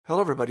Hello,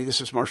 everybody. This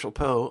is Marshall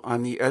Poe.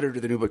 I'm the editor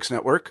of the New Books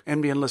Network.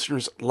 NBN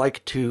listeners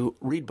like to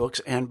read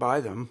books and buy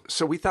them.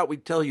 So we thought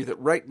we'd tell you that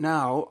right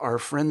now, our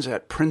friends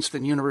at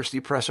Princeton University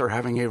Press are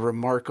having a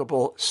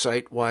remarkable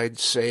site-wide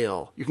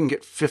sale. You can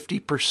get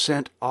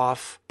 50%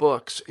 off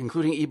books,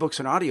 including ebooks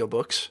and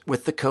audiobooks,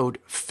 with the code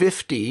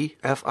 50,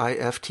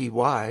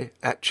 F-I-F-T-Y,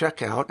 at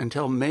checkout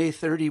until May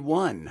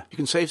 31. You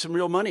can save some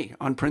real money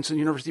on Princeton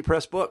University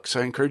Press books.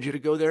 I encourage you to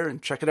go there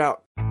and check it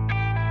out.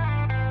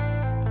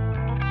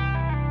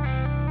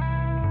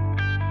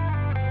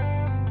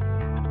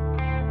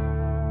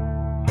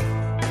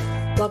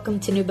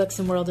 Welcome to New Books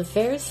and World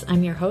Affairs.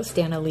 I'm your host,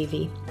 Anna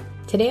Levy.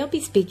 Today I'll be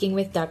speaking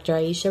with Dr.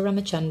 Ayesha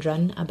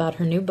Ramachandran about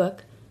her new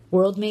book,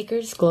 World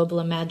Makers,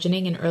 Global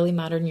Imagining in Early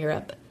Modern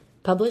Europe,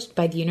 published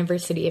by the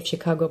University of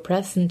Chicago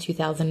Press in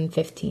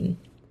 2015.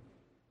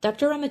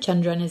 Dr.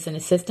 Ramachandran is an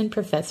assistant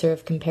professor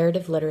of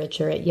comparative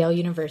literature at Yale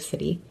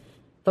University,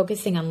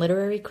 focusing on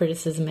literary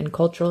criticism and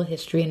cultural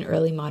history in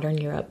early modern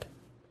Europe.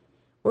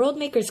 World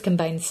Makers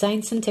combines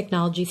science and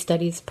technology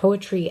studies,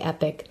 poetry,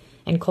 epic,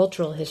 and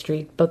cultural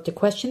history, both to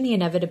question the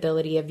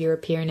inevitability of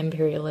European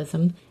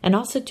imperialism and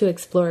also to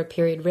explore a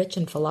period rich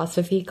in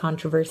philosophy,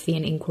 controversy,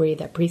 and inquiry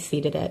that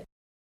preceded it.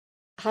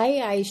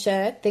 Hi,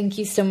 Ayesha. Thank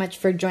you so much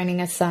for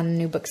joining us on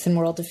New Books and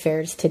World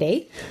Affairs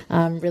today.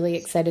 I'm really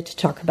excited to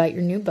talk about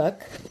your new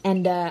book.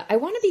 And I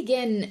want to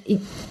begin,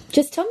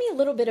 just tell me a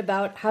little bit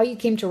about how you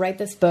came to write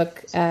this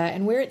book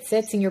and where it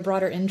sits in your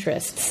broader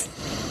interests.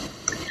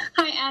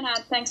 Hi, Anna.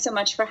 Thanks so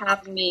much for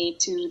having me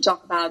to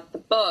talk about the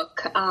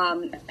book.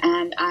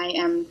 And I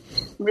am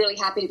really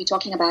happy to be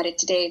talking about it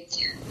today.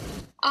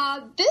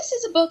 This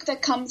is a book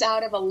that comes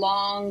out of a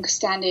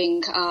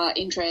long-standing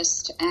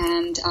interest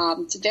and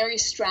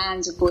various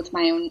strands of both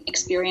my own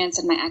experience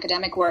and my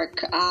academic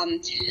work.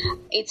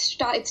 It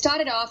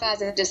started off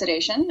as a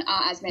dissertation,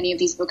 as many of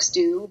these books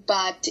do,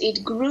 but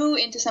it grew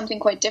into something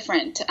quite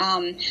different.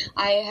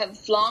 I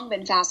have long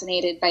been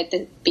fascinated by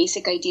the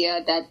basic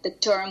idea that the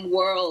term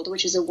world,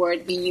 which is a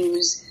word we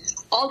use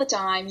all the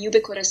time,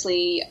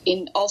 ubiquitously,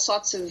 in all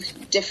sorts of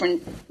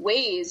different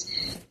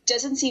ways,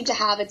 doesn't seem to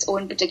have its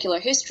own particular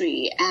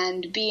history.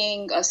 And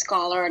being a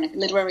scholar and a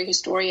literary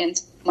historian,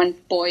 one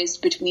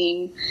poised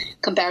between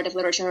comparative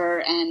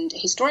literature and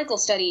historical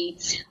study,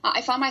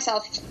 I found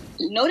myself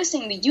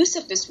noticing the use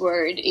of this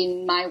word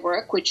in my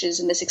work, which is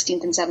in the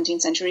 16th and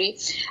 17th century,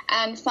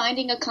 and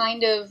finding a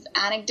kind of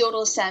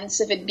anecdotal sense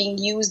of it being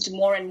used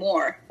more and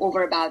more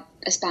over about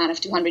a span of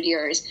 200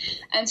 years.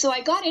 And so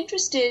I got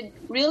interested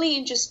really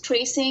in just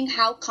tracing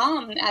how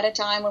come at a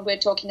time when we're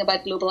talking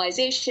about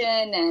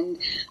globalization and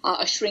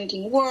a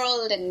shrinking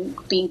world and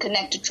being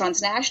connected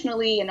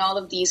transnationally and all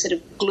of these sort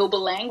of global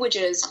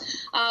languages,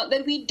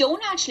 that we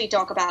don't actually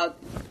talk about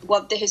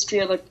what the history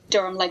of a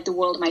term like the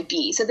world might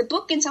be. So the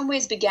book in some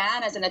ways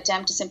began as an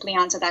attempt to simply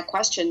answer that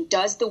question.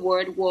 Does the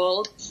word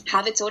world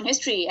have its own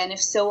history? And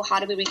if so, how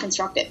do we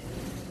reconstruct it?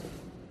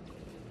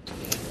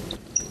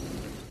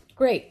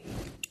 Great.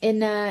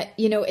 And,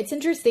 it's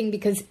interesting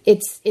because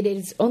it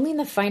is only in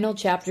the final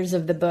chapters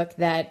of the book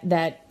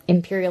that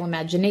imperial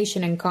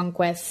imagination and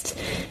conquest,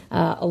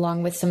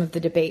 along with some of the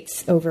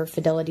debates over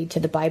fidelity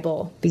to the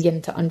Bible,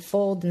 begin to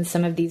unfold, and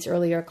some of these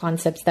earlier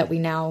concepts that we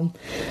now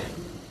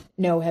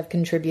know have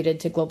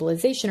contributed to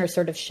globalization or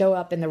sort of show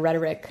up in the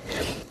rhetoric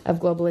of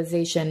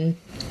globalization.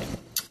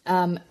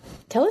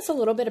 Tell us a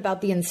little bit about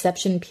the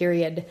inception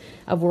period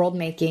of world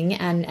making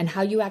and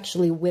how you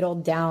actually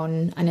whittled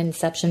down an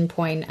inception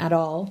point at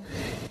all,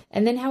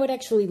 and then how it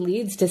actually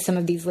leads to some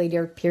of these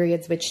later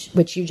periods,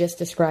 which you just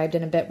described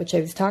in a bit, which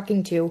I was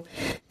talking to,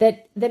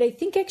 that I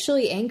think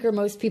actually anchor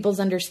most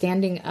people's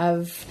understanding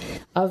of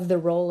the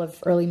role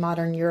of early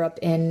modern Europe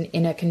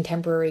in a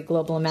contemporary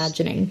global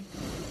imagining.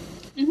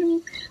 Mm-hmm.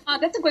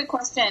 That's a great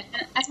question.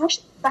 And I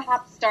should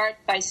perhaps start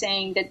by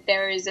saying that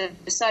there is a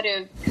sort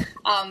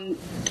of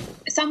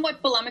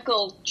somewhat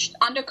polemical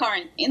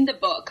undercurrent in the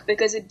book,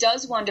 because it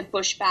does want to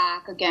push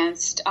back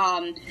against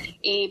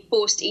a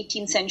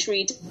post-18th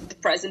century to the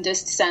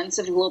presentist sense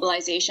of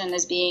globalization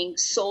as being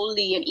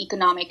solely an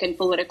economic and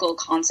political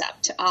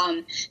concept.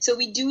 So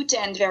we do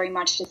tend very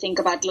much to think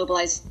about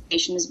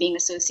globalization as being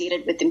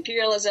associated with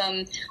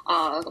imperialism,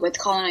 with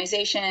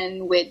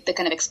colonization, with the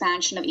kind of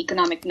expansion of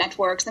economic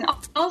networks, and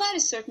all that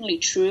is certainly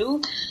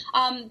true.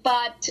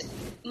 But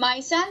my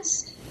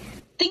sense,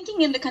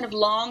 thinking in the kind of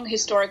long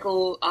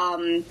historical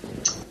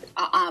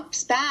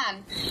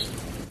span,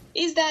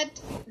 is that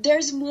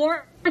there's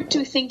more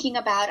to thinking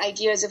about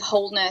ideas of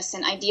wholeness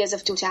and ideas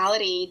of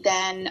totality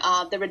than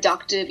the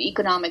reductive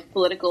economic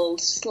political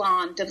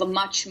slant of a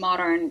much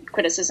modern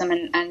criticism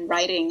and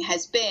writing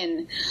has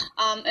been.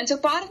 And so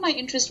part of my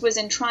interest was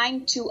in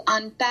trying to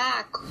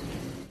unpack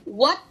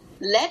what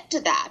led to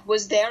that.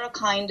 Was there a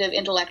kind of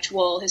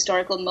intellectual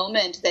historical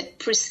moment that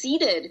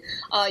preceded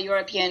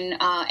European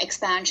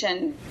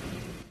expansion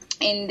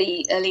in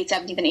the late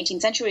 17th and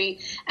 18th century?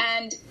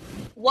 And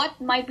what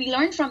might we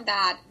learn from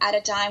that at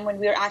a time when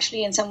we're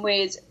actually in some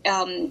ways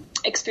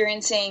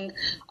experiencing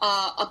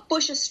a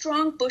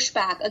strong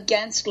pushback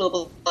against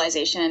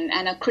globalization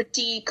and a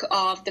critique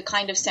of the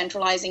kind of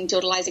centralizing,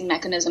 totalizing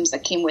mechanisms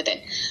that came with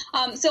it.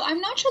 So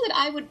I'm not sure that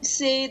I would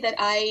say that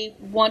I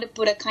want to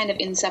put a kind of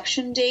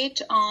inception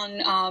date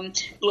on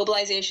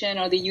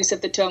globalization or the use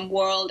of the term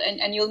world.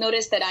 And you'll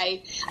notice that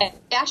I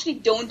actually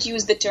don't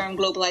use the term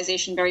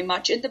globalization very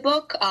much in the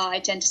book. I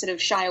tend to sort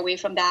of shy away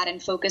from that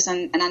and focus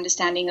on an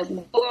understanding of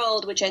the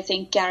world, which I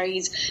think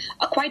carries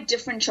a quite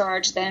different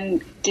charge than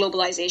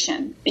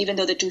globalization, even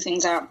though the two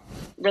things are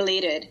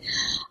related.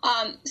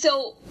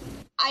 So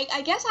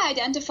I guess I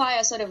identify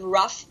a sort of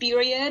rough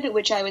period,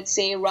 which I would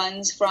say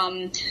runs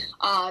from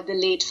the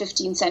late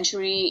 15th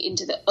century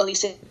into the early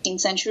 16th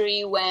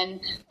century,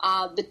 when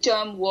the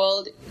term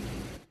world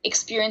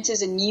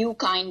experiences a new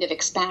kind of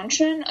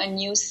expansion, a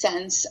new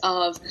sense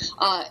of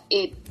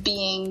it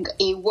being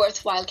a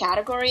worthwhile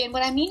category. And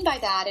what I mean by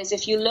that is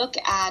if you look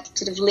at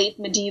sort of late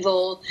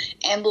medieval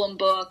emblem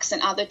books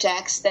and other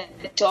texts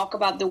that talk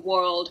about the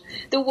world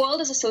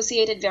is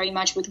associated very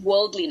much with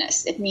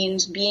worldliness. It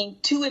means being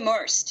too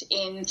immersed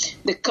in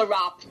the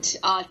corrupt,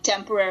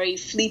 temporary,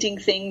 fleeting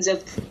things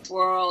of the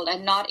world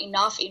and not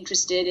enough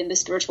interested in the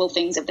spiritual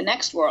things of the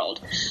next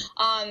world.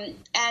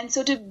 And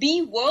so to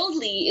be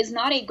worldly is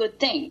not a good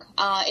thing.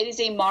 It is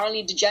a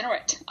morally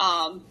degenerate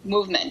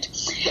movement.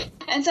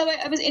 And so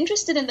I was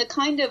interested in the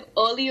kind of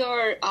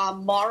earlier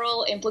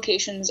moral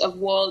implications of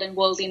world and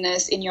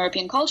worldliness in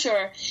European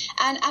culture,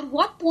 and at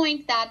what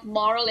point that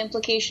moral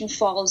implication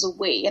falls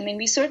away. I mean,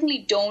 we certainly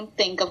don't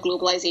think of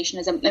globalization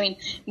as,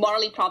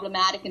 morally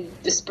problematic in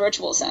the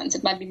spiritual sense.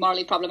 It might be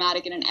morally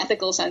problematic in an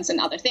ethical sense and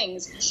other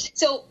things.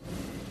 So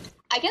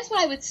I guess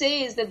what I would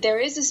say is that there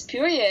is this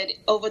period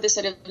over the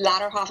sort of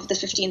latter half of the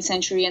 15th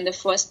century and the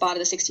first part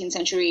of the 16th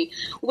century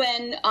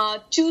when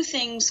two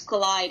things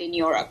collide in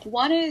Europe.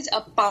 One is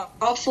a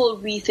powerful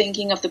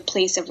rethinking of the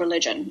place of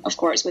religion, of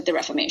course, with the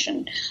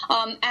Reformation,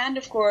 and,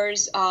 of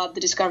course,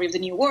 the discovery of the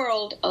New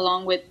World,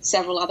 along with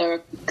several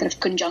other kind of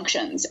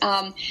conjunctions.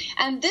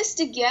 And this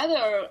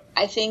together,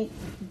 I think,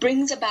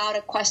 brings about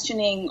a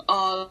questioning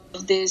of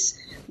this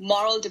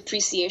moral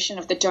depreciation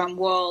of the term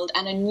world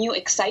and a new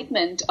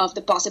excitement of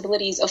the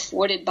possibilities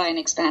afforded by an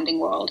expanding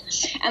world.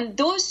 And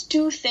those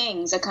two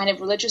things, a kind of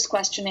religious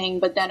questioning,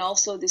 but then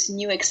also this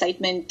new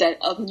excitement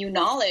of new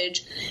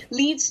knowledge,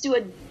 leads to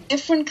a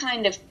different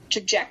kind of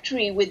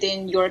trajectory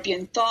within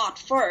European thought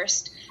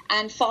first,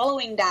 and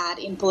following that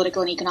in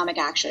political and economic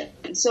action.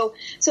 So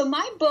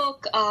my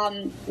book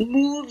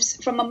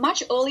moves from a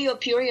much earlier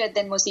period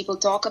than most people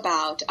talk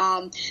about,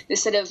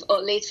 this sort of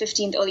late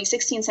 15th, early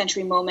 16th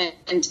century moment,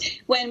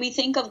 when we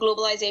think of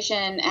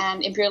globalization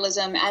and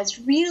imperialism as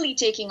really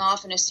taking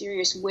off in a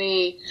serious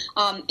way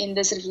in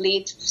the sort of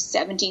late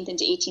 17th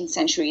into 18th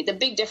century. The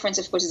big difference,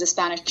 of course, is the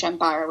Spanish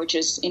Empire, which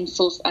is in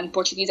full, and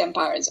Portuguese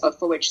empires,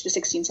 for which the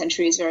 16th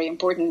century is very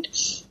important.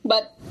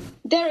 But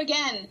there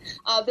again,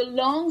 the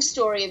long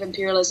story of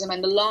imperialism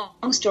and the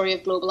long story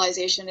of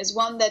globalization is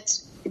one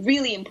that's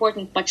really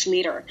important much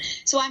later.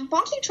 So I'm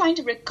partly trying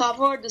to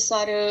recover the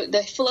sort of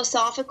the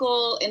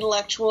philosophical,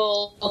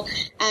 intellectual,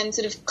 and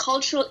sort of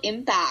cultural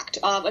impact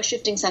of a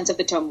shifting sense of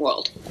the term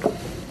world,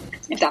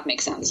 if that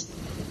makes sense.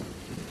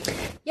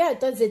 Yeah, it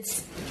does.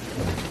 It's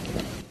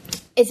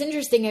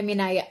interesting. I mean,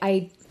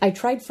 I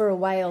tried for a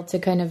while to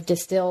kind of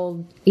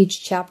distill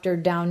each chapter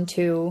down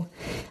to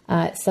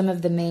some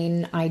of the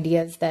main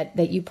ideas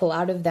that you pull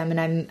out of them.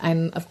 And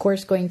I'm of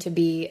course going to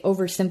be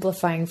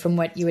oversimplifying from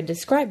what you had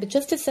described, but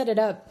just to set it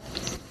up,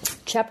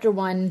 Chapter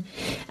 1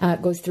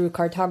 goes through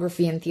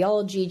cartography and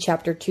theology.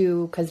 Chapter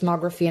 2,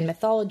 cosmography and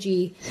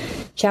mythology.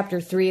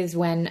 Chapter 3 is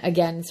when,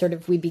 again, sort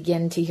of we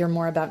begin to hear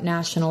more about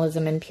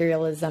nationalism,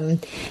 imperialism,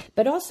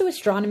 but also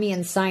astronomy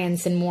and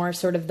science in more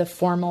sort of the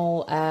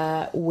formal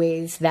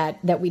ways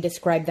that we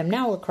describe them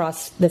now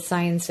across the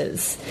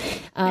sciences.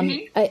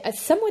 A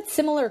somewhat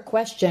similar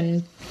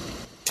question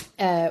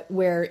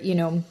where,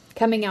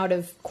 coming out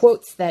of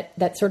quotes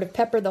that sort of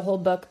pepper the whole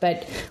book,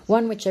 but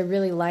one which I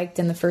really liked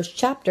in the first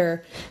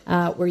chapter,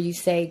 where you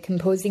say,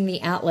 composing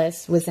the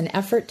Atlas was an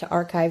effort to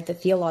archive the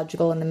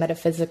theological and the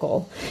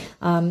metaphysical.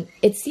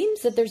 It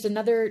seems that there's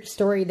another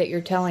story that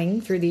you're telling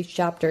through these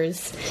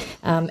chapters,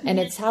 and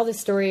it's how the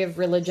story of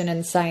religion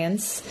and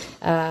science,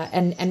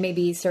 and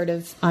maybe sort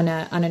of on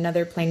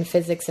another plane,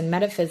 physics and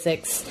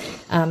metaphysics,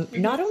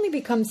 not only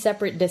become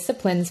separate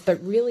disciplines,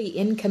 but really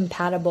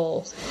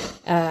incompatible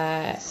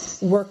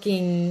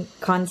working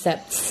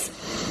concepts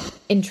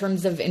in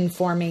terms of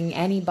informing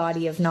any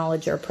body of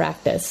knowledge or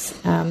practice.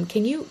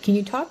 Can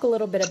you talk a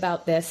little bit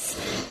about this?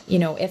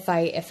 If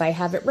I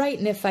have it right,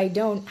 and if I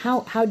don't,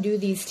 how do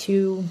these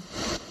two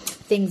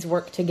things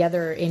work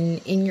together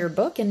in your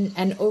book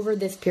and over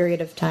this period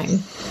of time?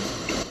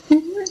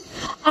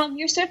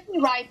 You're certainly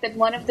right that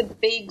one of the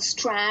big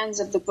strands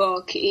of the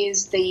book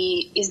is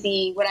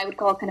the what I would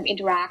call kind of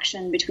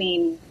interaction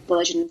between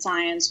religion and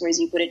science, or as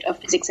you put it, of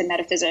physics and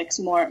metaphysics,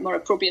 more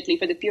appropriately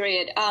for the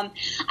period.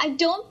 I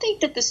don't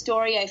think that the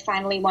story I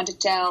finally want to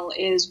tell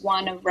is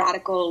one of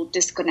radical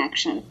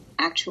disconnection.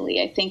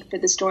 actually. I think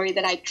that the story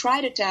that I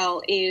try to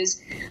tell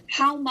is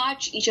how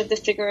much each of the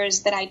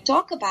figures that I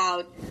talk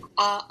about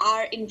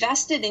are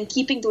invested in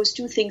keeping those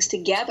two things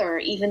together,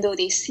 even though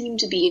they seem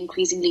to be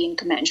increasingly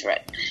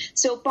incommensurate.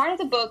 So part of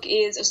the book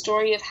is a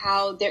story of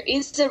how there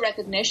is a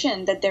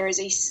recognition that there is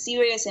a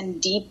serious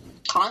and deep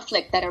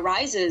conflict that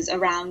arises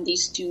around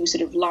these two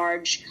sort of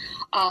large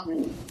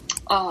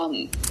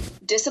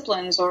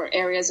disciplines or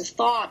areas of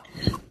thought,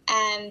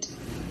 and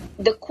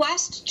the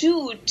quest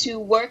to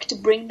work to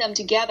bring them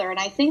together. And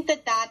I think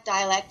that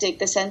dialectic,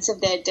 the sense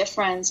of their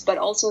difference, but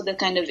also the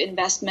kind of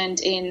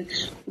investment in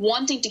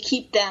wanting to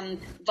keep them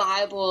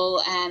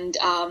viable and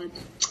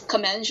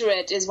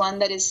commensurate, is one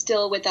that is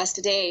still with us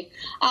today.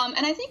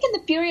 And I think in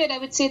the period, I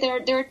would say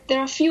there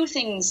are a few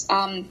things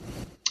I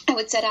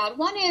would set out.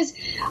 One is,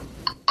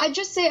 I'd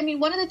just say,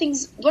 one of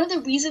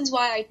the reasons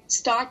why I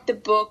start the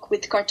book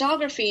with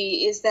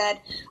cartography is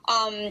that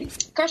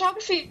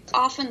cartography is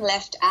often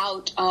left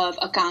out of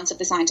accounts of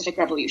the scientific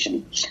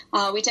revolution.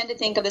 We tend to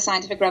think of the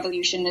scientific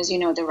revolution as,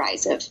 the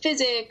rise of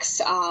physics,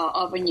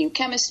 of a new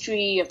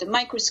chemistry, of the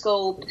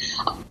microscope.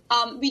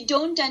 We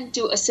don't tend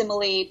to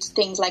assimilate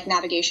things like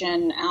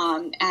navigation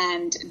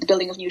and the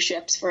building of new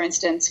ships, for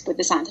instance, with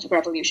the scientific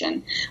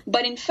revolution.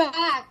 But in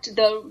fact,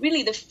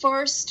 the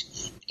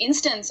first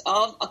instance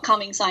of a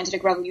coming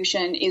scientific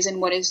revolution is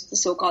in what is the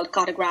so-called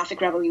cartographic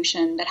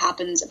revolution that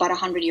happens about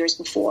 100 years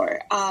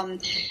before.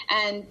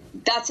 And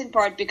that's in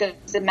part because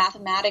the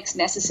mathematics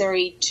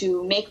necessary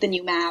to make the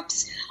new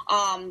maps,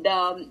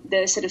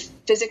 the sort of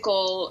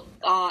physical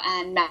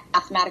and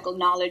mathematical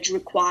knowledge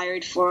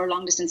required for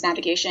long-distance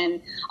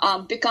navigation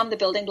become the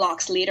building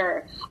blocks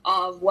later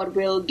of what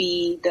will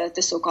be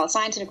the so-called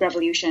scientific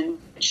revolution,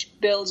 which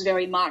builds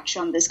very much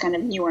on this kind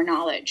of newer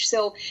knowledge.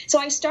 So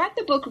I start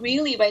the book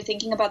really by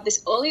thinking about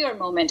this earlier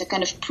moment, a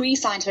kind of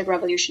pre-scientific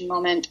revolution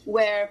moment,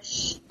 where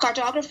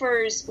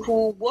cartographers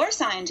who were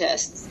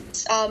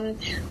scientists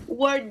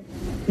were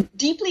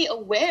deeply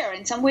aware,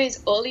 in some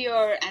ways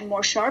earlier and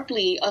more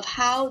sharply, of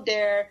how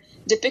their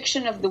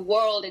depiction of the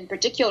world in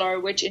particular,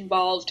 which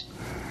involved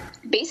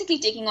basically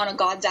taking on a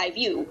God's eye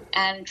view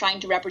and trying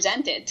to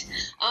represent it,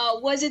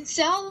 was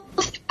itself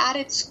at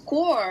its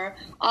core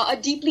a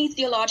deeply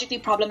theologically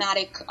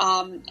problematic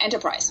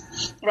enterprise,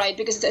 right?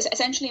 Because it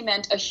essentially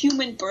meant a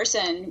human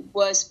person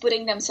was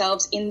putting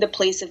themselves in the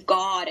place of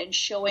God and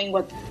showing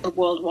what the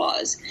world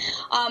was.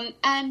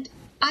 And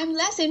I'm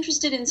less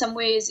interested in some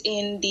ways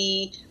in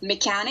the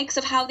mechanics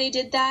of how they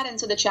did that. And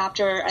so the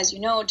chapter, as you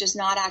know, does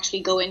not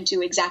actually go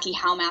into exactly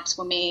how maps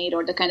were made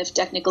or the kind of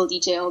technical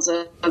details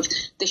of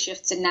the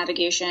shifts in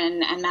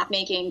navigation and map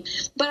making.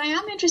 But I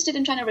am interested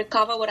in trying to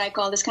recover what I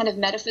call this kind of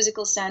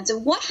metaphysical sense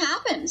of what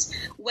happens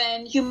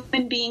when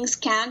human beings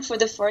can, for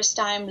the first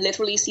time,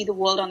 literally see the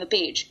world on the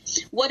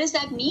page. What does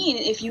that mean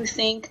if you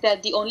think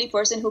that the only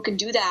person who can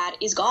do that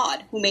is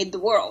God, who made the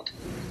world?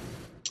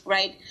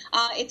 Right?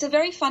 It's a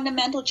very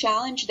fundamental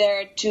challenge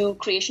there to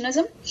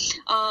creationism.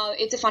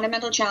 It's a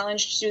fundamental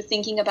challenge to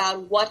thinking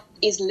about what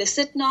is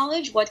licit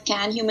knowledge, what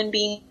can human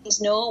beings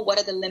know, what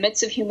are the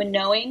limits of human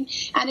knowing,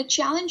 and it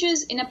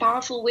challenges in a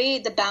powerful way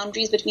the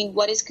boundaries between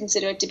what is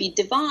considered to be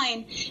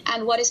divine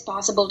and what is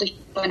possible to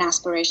human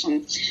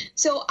aspiration.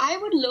 So I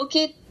would look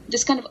at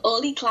this kind of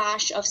early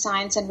clash of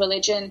science and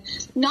religion,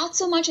 not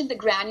so much in the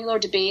granular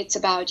debates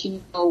about,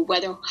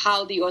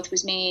 how the earth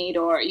was made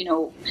or,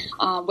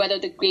 whether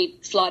the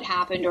great flood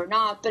happened or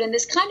not, but in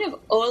this kind of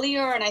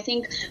earlier and I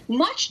think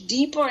much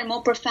deeper and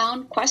more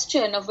profound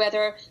question of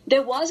whether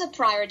there was a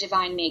prior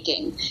divine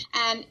making.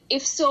 And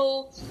if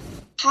so,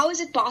 how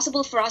is it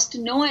possible for us to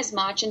know as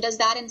much? And does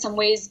that in some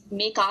ways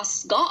make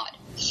us God?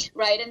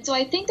 Right. And so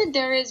I think that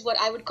there is what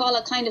I would call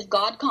a kind of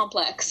God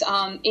complex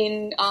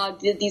in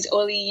these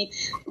early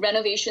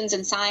renovations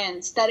in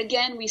science that,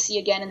 again, we see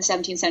again in the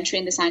 17th century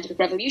in the scientific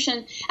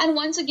revolution. And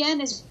once again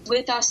is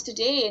with us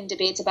today in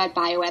debates about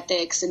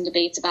bioethics and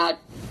debates about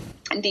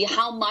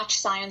how much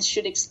science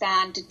should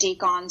expand to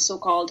take on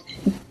so-called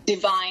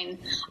divine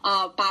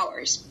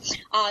powers.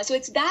 So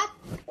it's that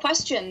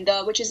question,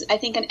 which is, I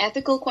think, an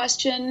ethical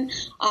question.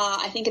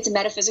 I think it's a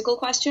metaphysical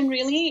question,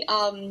 really,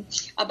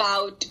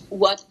 about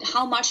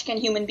how much can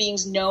human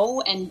beings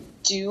know and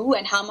do,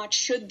 and how much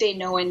should they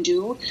know and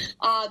do,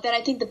 that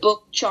I think the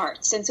book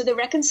charts. And so the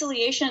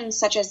reconciliation,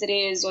 such as it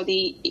is, or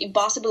the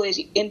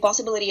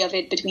impossibility of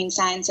it between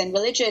science and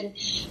religion,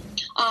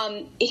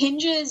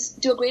 hinges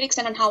to a great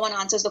extent on how one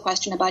answers the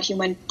question about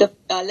human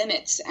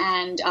limits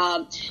and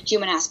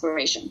human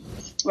aspiration.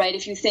 Right?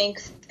 If you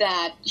think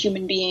that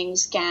human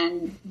beings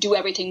can do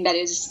everything that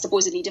is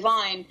supposedly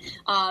divine,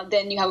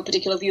 then you have a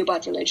particular view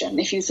about religion.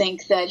 If you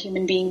think that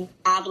human beings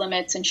have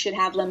limits and should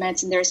have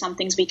limits and there are some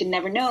things we can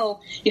never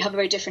know, you have a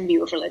very different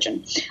view of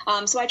religion.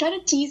 So I try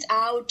to tease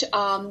out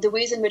the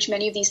ways in which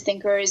many of these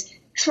thinkers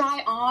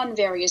try on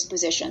various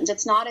positions.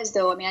 It's not as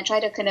though, I try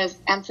to kind of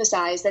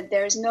emphasize that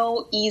there's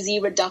no easy,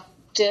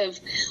 reductive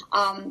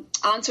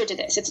answer to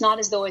this. It's not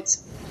as though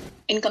it's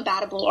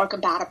incompatible or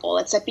compatible.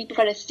 It's that people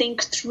try to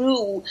think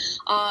through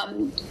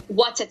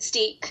what's at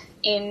stake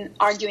in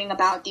arguing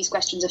about these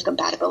questions of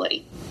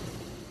compatibility.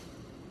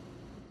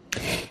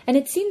 And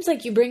it seems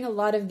like you bring a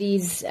lot of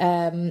these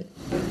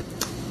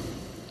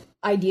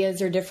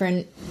ideas or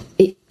different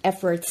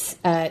efforts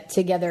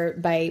together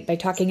by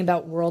talking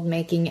about world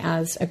making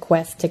as a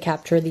quest to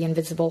capture the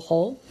invisible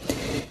whole.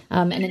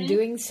 And in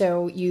doing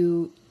so,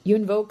 you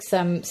invoke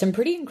some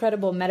pretty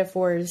incredible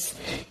metaphors,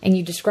 and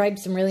you describe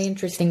some really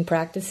interesting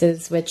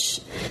practices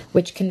which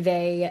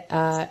convey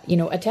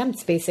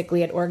attempts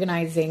basically at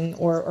organizing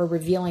or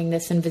revealing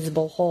this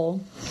invisible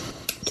whole.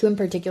 Two in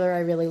particular I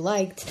really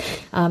liked,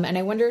 and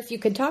I wonder if you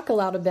could talk a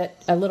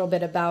little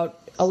bit about,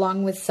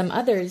 along with some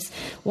others.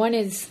 One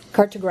is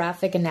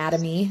cartographic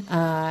anatomy,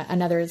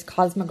 another is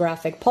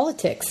cosmographic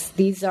politics.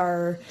 These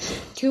are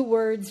two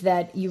words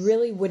that you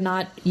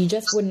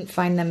just wouldn't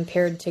find them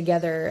paired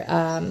together,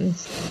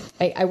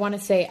 I want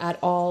to say at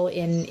all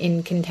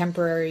in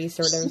contemporary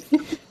sort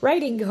of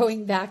writing,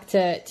 going back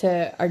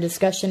to our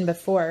discussion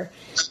before.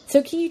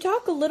 So can you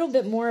talk a little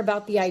bit more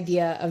about the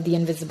idea of the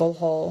invisible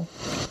whole?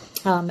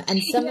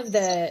 And some of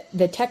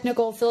the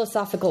technical,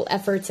 philosophical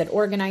efforts at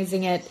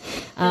organizing it,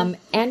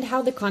 and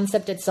how the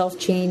concept itself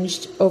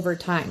changed over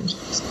time.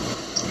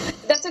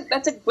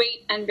 That's a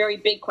great and very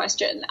big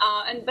question.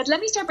 But let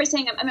me start by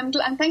saying,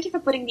 and thank you for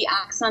putting the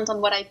accent on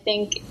what I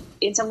think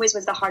in some ways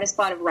was the hardest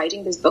part of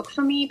writing this book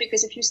for me,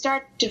 because if you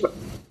start to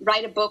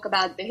write a book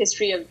about the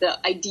history of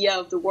the idea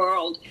of the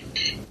world,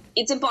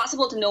 it's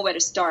impossible to know where to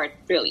start,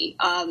 really.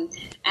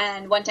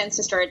 And one tends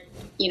to start,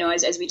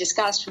 as we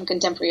discussed, from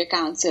contemporary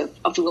accounts of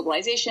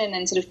globalization,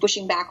 and sort of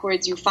pushing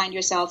backwards, you find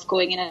yourself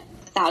going in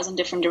 1,000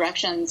 different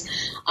directions.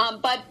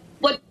 But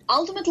what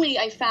ultimately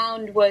I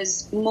found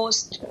was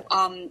most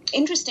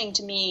interesting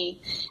to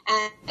me,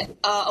 and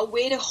a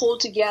way to hold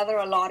together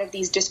a lot of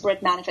these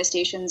disparate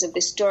manifestations of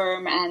this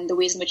term and the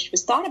ways in which it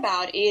was thought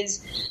about,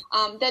 is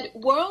that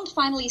world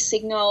finally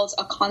signals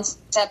a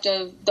concept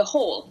of the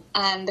whole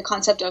and the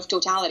concept of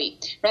totality,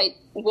 right?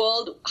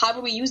 World,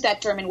 however we use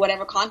that term in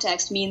whatever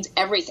context, means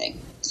everything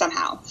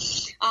somehow.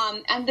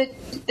 And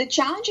the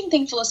challenging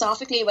thing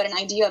philosophically about an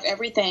idea of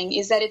everything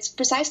is that it's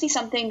precisely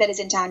something that is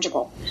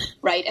intangible,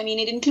 right? I mean,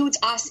 it includes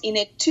us in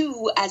it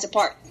too as a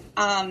part.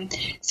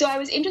 So I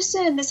was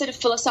interested in this sort of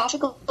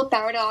philosophical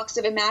paradox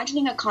of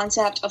imagining a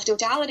concept of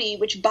totality,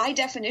 which by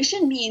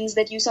definition means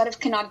that you sort of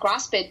cannot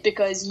grasp it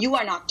because you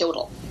are not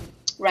total,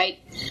 right?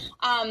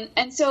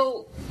 And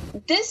so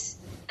this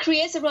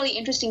creates a really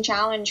interesting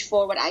challenge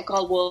for what I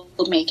call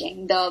world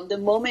making, the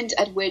moment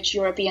at which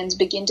Europeans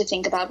begin to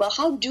think about, well,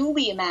 how do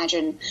we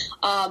imagine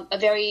a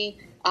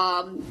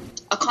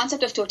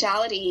concept of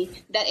totality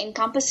that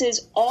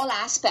encompasses all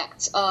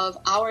aspects of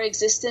our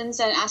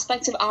existence and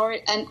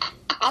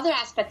other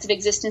aspects of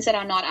existence that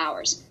are not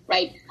ours,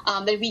 right?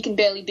 That we can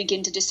barely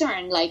begin to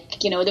discern, like,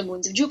 the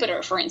moons of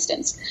Jupiter, for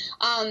instance.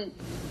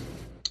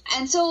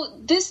 And so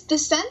the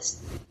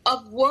sense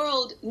of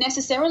world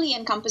necessarily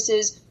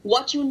encompasses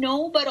what you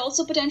know, but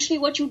also potentially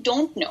what you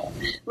don't know,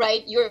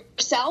 right?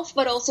 Yourself,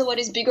 but also what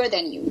is bigger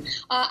than you.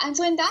 And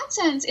so in that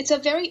sense, it's a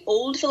very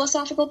old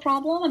philosophical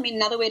problem. I mean,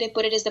 another way to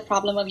put it is the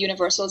problem of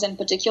universals and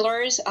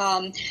particulars.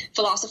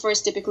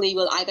 Philosophers typically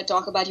will either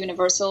talk about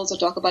universals or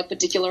talk about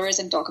particulars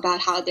and talk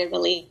about how they're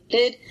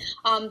related.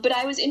 But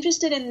I was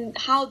interested in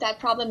how that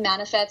problem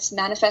manifests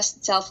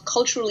itself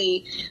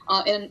culturally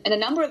in a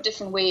number of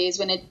different ways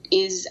when it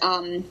is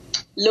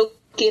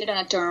located on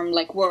a term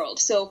like world.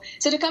 So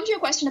to come to your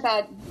question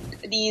about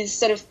these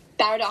sort of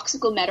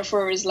paradoxical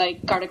metaphors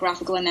like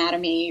cartographical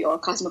anatomy or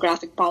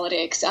cosmographic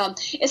politics,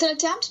 it's an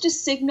attempt to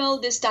signal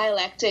this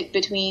dialectic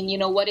between,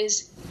 what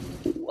is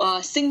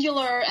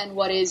singular and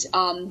what is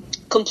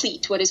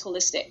complete, what is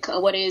holistic,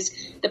 what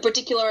is the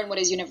particular and what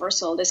is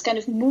universal, this kind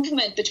of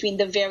movement between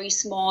the very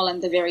small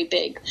and the very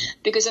big.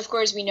 Because, of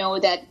course, we know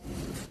that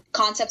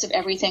concepts of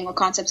everything or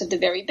concepts of the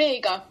very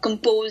big are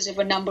composed of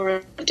a number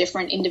of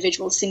different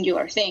individual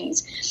singular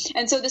things.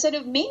 And so the sort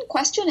of main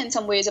question in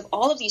some ways of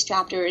all of these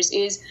chapters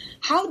is,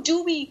 how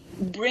do we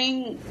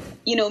bring,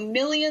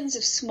 millions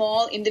of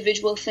small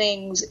individual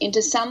things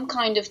into some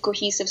kind of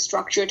cohesive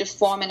structure to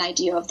form an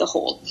idea of the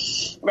whole,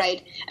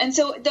 right? And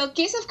so the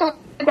case of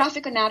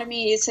cartographic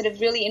anatomy is sort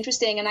of really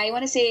interesting. And I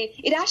want to say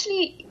it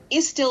actually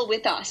is still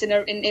with us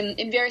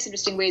in various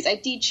interesting ways. I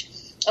teach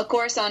a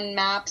course on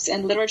maps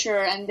and literature,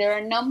 and there are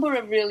a number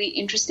of really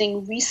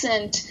interesting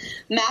recent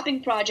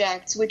mapping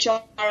projects which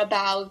are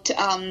about,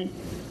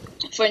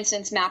 for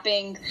instance,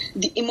 mapping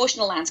the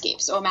emotional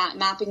landscapes or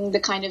mapping the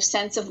kind of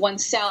sense of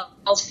oneself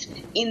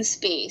in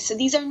space. So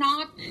these are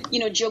not,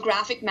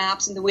 geographic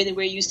maps in the way that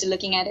we're used to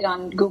looking at it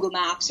on Google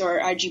Maps or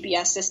our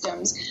GPS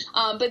systems,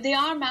 but they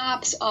are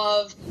maps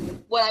of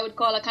what I would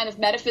call a kind of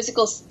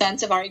metaphysical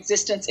sense of our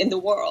existence in the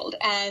world.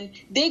 And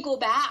they go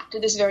back to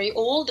this very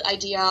old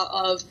idea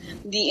of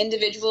the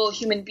individual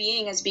human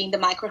being as being the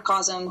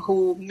microcosm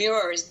who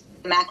mirrors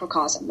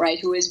macrocosm, right,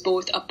 who is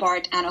both a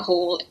part and a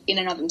whole in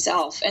and of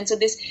himself. And so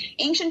this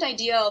ancient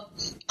idea of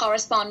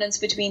correspondence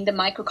between the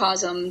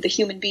microcosm, the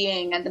human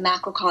being, and the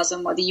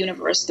macrocosm, or the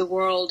universe, the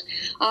world,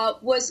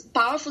 was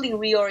powerfully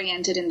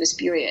reoriented in this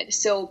period.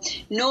 So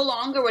no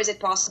longer was it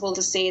possible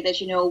to say that,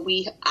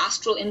 we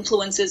astral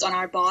influences on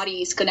our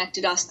bodies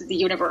connected us to the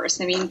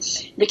universe. I mean,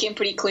 it became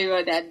pretty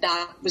clear that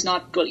that was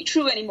not really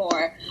true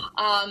anymore.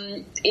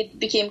 It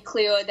became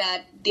clear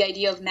that the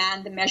idea of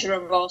man, the measure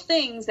of all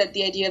things, that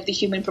the idea of the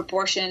human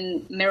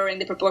proportion mirroring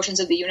the proportions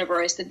of the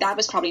universe, that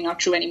was probably not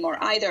true anymore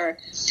either.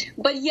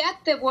 But yet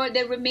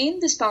there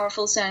remained this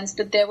powerful sense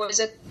that there was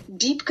a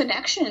deep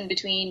connection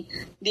between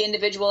the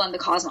individual and the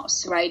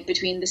cosmos, right?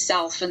 Between the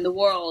self and the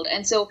world.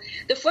 And so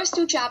the first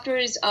two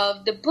chapters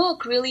of the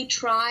book really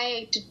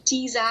try to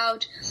tease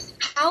out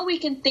how we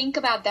can think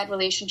about that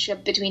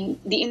relationship between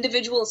the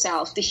individual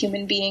self, the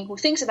human being who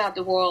thinks about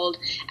the world,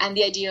 and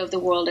the idea of the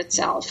world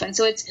itself. And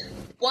so it's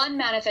one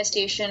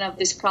manifestation of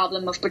this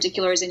problem of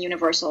particulars and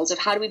universals, of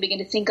how do we begin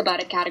to think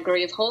about a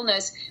category of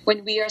wholeness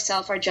when we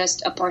ourselves are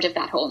just a part of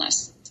that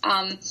wholeness.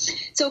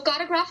 So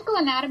cartographical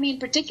anatomy in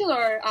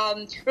particular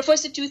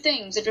refers to two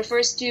things. It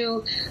refers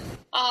to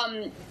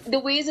the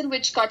ways in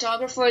which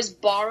cartographers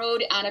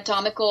borrowed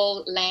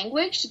anatomical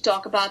language to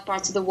talk about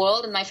parts of the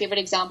world. And my favorite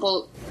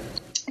example,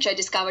 which I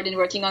discovered in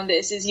working on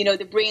this, is,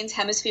 the brain's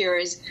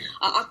hemispheres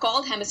are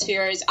called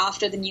hemispheres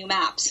after the new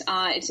maps.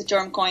 It's a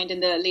term coined in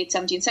the late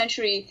 17th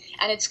century,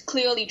 and it's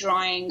clearly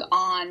drawing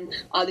on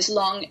this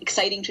long,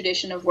 exciting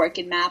tradition of work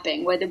in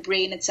mapping, where the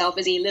brain itself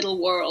is a little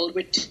world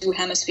with two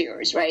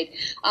hemispheres, right?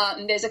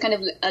 And there's a kind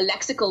of a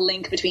lexical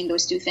link between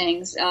those two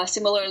things.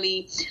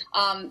 Similarly,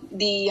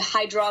 the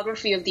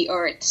hydrography of the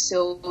earth,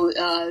 so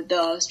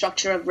the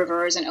structure of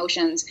rivers and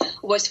oceans,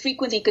 was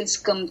frequently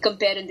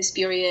compared in this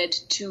period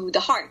to the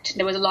heart.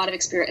 There was a lot of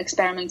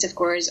experiments, of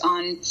course,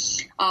 on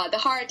the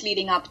heart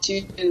leading up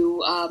to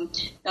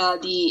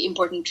the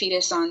important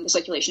treatise on the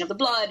circulation of the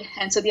blood.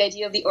 And so the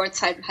idea of the Earth's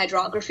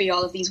hydrography,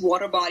 all of these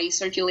water bodies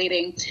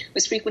circulating,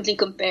 was frequently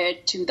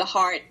compared to the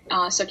heart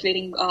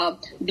circulating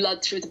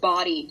blood through the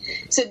body.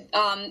 So,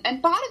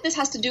 and part of this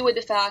has to do with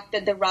the fact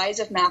that the rise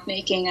of map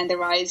making and the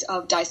rise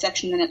of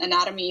dissection and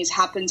anatomies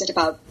happens at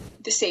about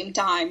the same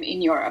time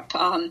in Europe.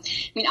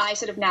 I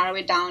sort of narrow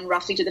it down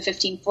roughly to the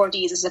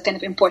 1540s as a kind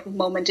of important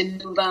moment in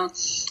Louvain,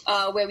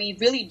 where we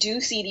really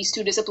do see these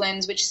two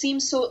disciplines, which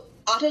seem so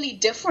utterly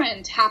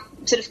different,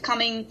 sort of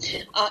coming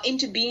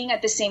into being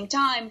at the same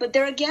time, but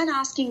they're again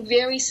asking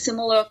very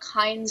similar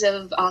kinds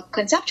of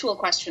conceptual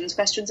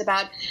questions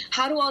about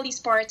how do all these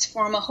parts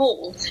form a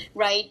whole,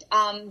 right?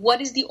 What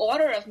is the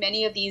order of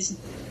many of these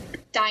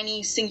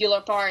tiny singular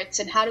parts,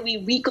 and how do we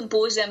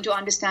recompose them to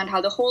understand how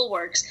the whole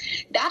works?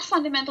 That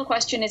fundamental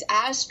question is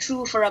as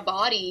true for a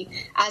body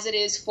as it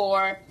is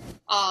for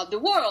the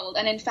world.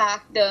 And in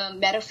fact, the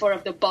metaphor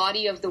of the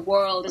body of the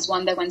world is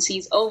one that one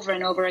sees over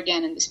and over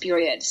again in this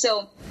period.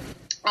 So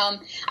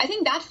I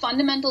think that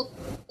fundamental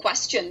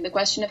question, the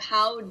question of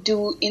how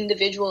do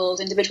individual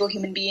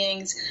human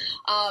beings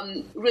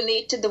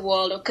relate to the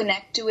world or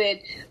connect to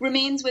it,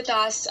 remains with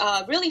us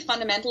really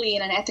fundamentally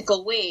in an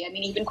ethical way.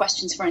 Even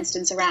questions, for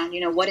instance, around,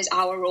 what is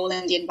our role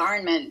in the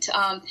environment,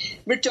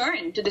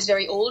 return to this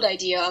very old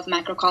idea of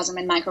macrocosm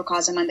and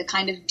microcosm and the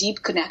kind of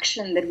deep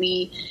connection that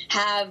we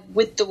have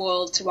with the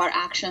world through our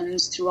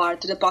actions, through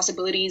the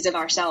possibilities of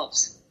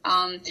ourselves.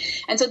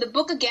 And so the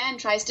book, again,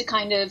 tries to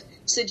kind of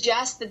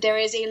suggest that there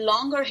is a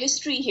longer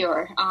history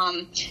here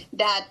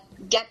that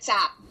gets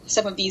at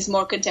some of these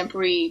more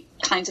contemporary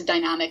kinds of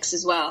dynamics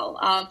as well.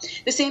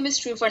 The same is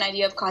true for an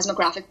idea of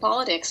cosmographic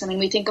politics.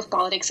 We think of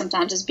politics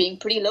sometimes as being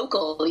pretty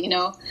local,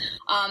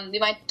 We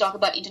might talk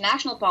about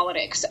international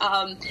politics.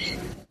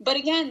 But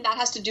again, that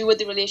has to do with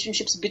the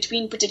relationships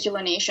between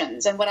particular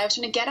nations. And what I was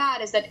trying to get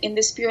at is that in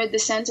this period, the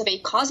sense of a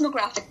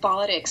cosmographic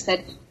politics,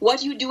 that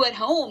what you do at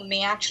home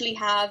may actually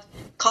have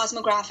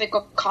cosmographic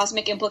or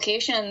cosmic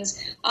implications,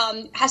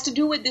 has to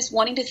do with this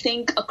wanting to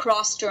think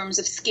across terms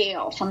of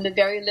scale, from the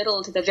very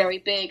little to the very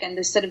big, and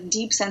this sort of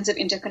deep sense of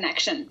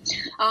interconnection,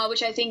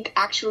 which I think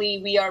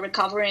actually we are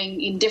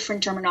recovering in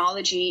different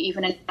terminology,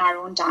 even in our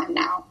own time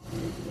now.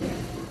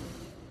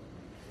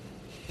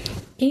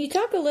 Can you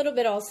talk a little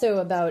bit also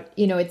about,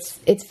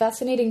 it's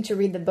fascinating to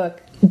read the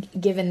book,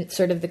 given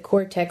sort of the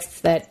core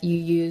texts that you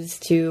use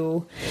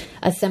to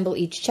assemble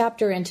each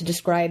chapter and to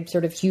describe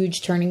sort of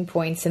huge turning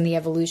points in the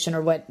evolution,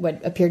 or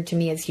what appeared to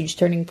me as huge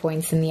turning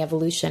points in the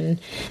evolution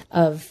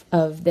of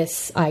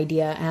this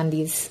idea and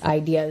these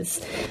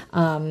ideas.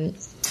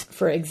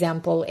 For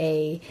example,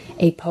 a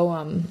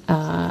poem,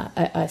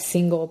 a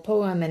single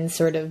poem and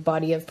sort of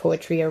body of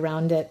poetry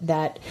around it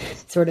that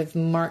sort of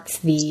marks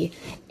the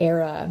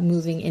era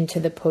moving into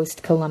the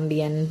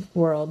post-Columbian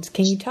world.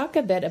 Can you talk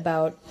a bit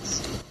about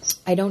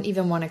I don't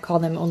even want to call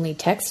them only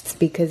texts,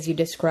 because you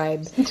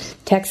describe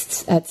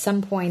texts at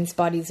some points,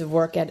 bodies of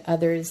work at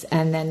others,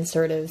 and then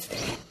sort of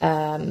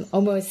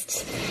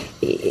almost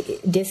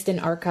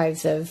distant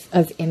archives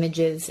of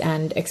images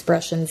and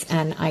expressions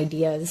and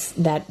ideas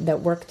that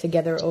work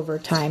together over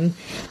time.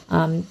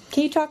 Can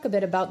you talk a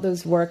bit about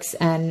those works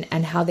and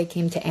how they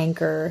came to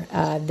anchor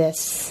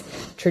this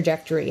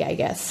trajectory, I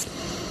guess?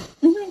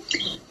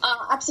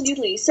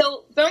 Absolutely.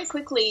 So very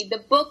quickly, the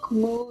book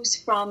moves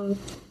from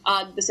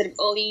the sort of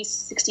early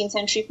 16th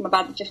century, from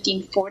about the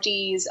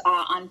 1540s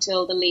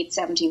until the late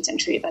 17th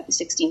century, about the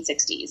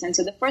 1660s. And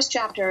so the first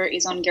chapter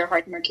is on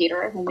Gerhard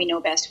Mercator, whom we know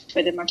best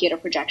for the Mercator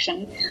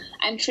projection,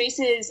 and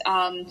traces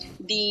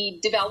the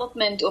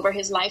development over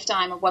his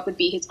lifetime of what would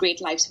be his great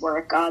life's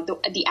work,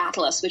 the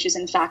Atlas, which is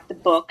in fact the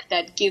book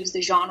that gives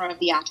the genre of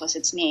the Atlas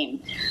its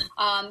name.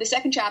 The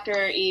second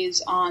chapter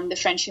is on the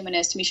French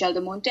humanist Michel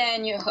de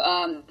Montaigne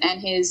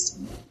and his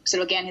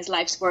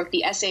life's work,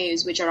 the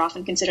Essays, which are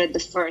often considered the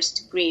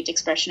first great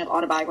expression of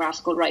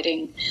autobiographical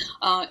writing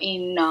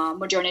in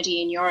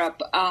modernity in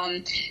Europe.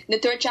 The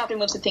third chapter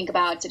moves to think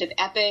about sort of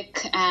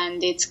epic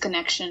and its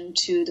connection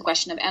to the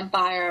question of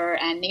empire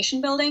and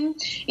nation building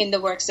in the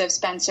works of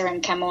Spencer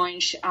and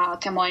Camões.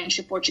 Camões,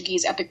 a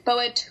Portuguese epic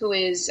poet who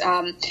is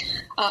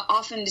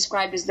often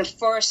described as the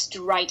first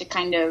to write a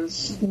kind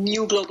of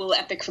new global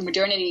epic for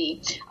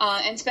modernity.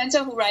 And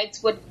Spencer, who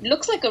writes what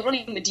looks like a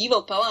really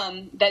medieval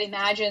poem that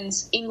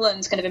imagines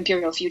England's kind of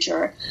imperial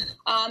future.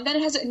 Then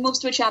it moves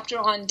to a chapter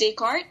on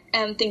Descartes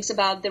and thinks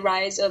about the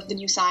rise of the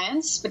new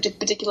science, which is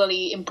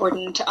particularly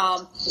important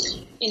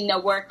in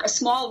a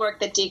small work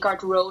that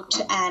Descartes wrote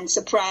and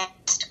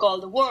suppressed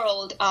called The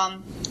World,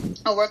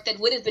 a work that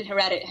would have been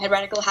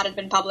heretical had it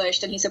been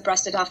published, and he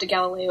suppressed it after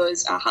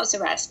Galileo's house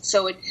arrest.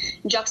 So it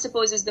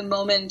juxtaposes the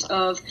moment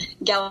of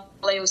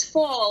Galileo's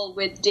fall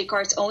with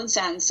Descartes' own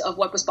sense of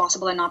what was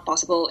possible and not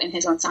possible in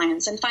his own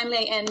science. And finally,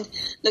 I end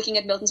looking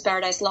at Milton's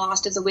Paradise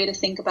Lost as a way to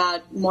think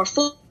about more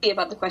fully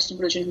about the question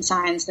of religion and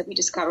science that we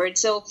discovered.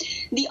 So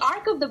the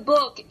arc of the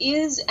book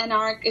is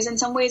in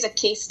some ways a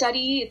case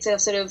study. It's a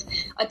sort of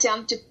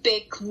attempt to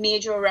pick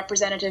major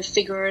representative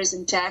figures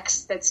and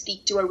texts that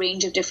speak to a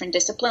range of different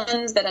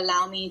disciplines that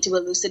allow me to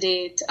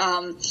elucidate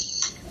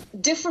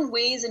different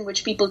ways in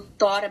which people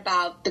thought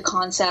about the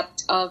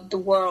concept of the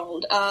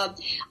world.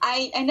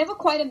 I never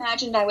quite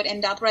imagined I would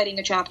end up writing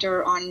a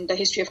chapter on the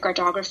history of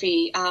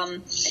cartography,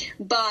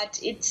 but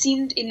it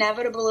seemed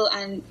inevitable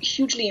and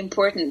hugely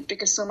important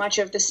because so much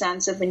of the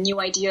sense of a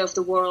new idea of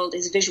the world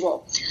is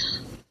visual.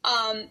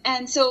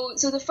 And so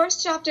the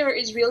first chapter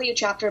is really a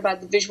chapter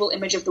about the visual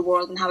image of the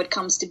world and how it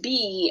comes to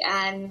be,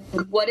 and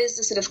what is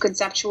the sort of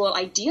conceptual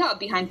idea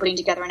behind putting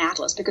together an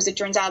atlas, because it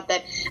turns out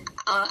that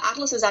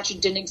atlases actually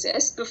didn't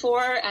exist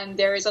before, and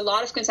there is a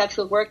lot of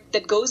conceptual work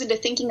that goes into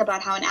thinking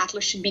about how an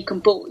atlas should be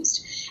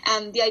composed.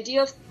 And the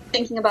idea of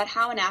thinking about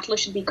how an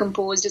atlas should be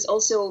composed is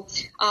also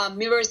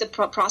mirrors the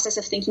process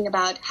of thinking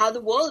about how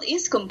the world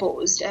is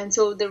composed. And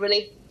so the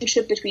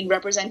relationship between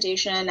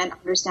representation and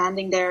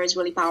understanding there is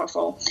really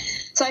powerful.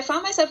 So I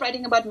found myself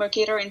writing about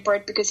Mercator in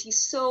part because he's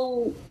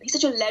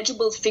such a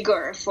legible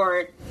figure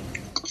for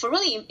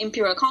really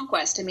imperial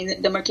conquest. I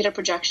mean, the Mercator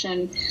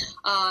projection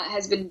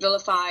has been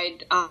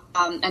vilified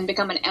and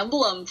become an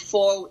emblem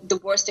for the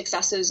worst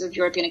excesses of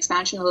European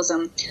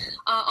expansionism.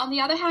 On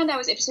the other hand, I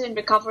was interested in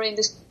recovering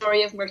the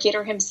story of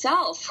Mercator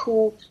himself,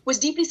 who was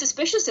deeply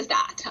suspicious of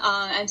that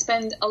and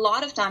spent a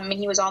lot of time. I mean,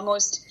 he was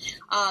almost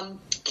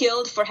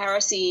killed for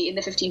heresy in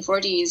the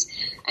 1540s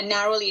and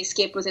narrowly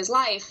escaped with his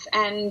life,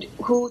 and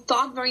who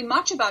thought very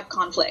much about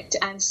conflict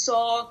and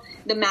saw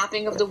the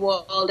mapping of the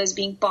world as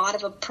being part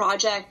of a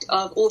project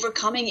of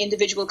overcoming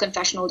individual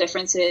confessional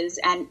differences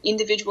and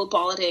individual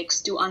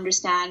politics to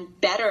understand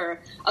better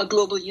a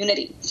global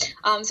unity.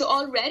 So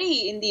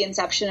already in the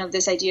inception of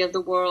this idea of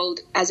the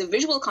world as a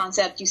visual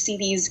concept, you see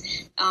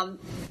these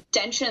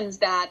tensions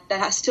that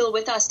are still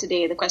with us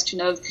today. The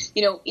question of,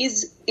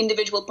 is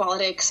individual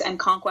politics and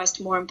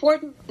conquest more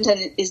important?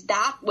 And is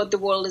that what the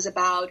world is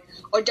about?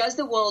 Or does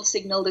the world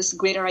signal this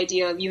greater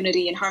idea of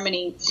unity and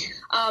harmony?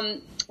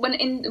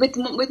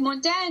 With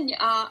Montaigne,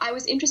 I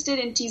was interested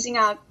in teasing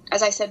out,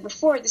 as I said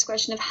before, this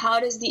question of how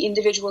does the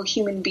individual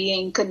human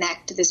being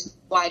connect to this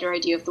wider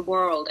idea of the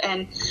world?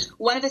 And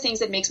one of the things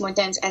that makes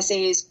Montaigne's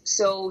essays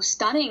so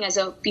stunning as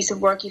a piece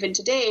of work even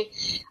today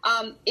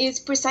is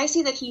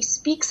precisely that he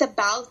speaks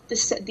about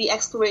the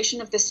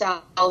exploration of the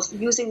self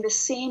using the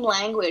same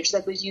language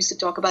that was used to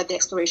talk about the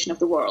exploration of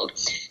the world.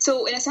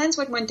 So in a sense,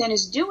 what Montaigne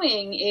is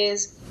doing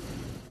is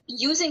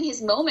using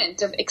his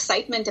moment of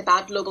excitement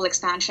about global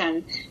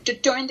expansion to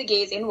turn the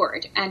gaze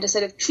inward and to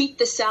sort of treat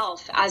the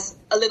self as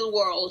a little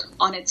world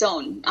on its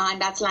own. And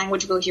that's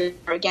language we'll hear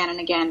again and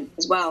again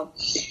as well.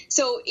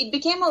 So it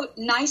became a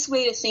nice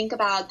way to think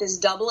about this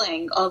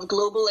doubling of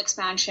global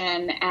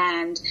expansion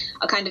and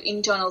a kind of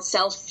internal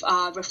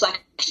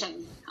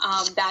self-reflection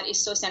that is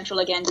so central,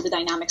 again, to the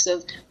dynamics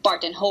of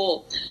part and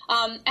whole.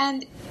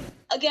 And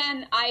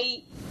again,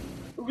 I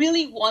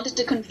really wanted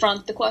to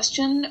confront the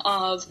question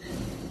of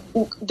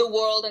the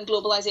world and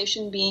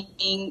globalization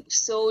being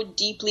so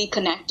deeply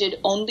connected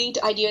only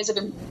to ideas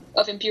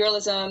of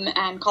imperialism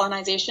and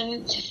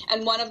colonization.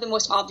 And one of the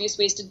most obvious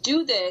ways to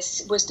do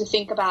this was to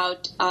think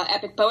about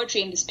epic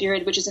poetry in this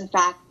period, which is in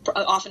fact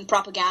often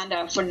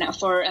propaganda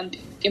for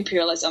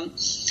imperialism.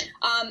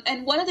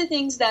 And one of the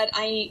things that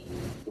I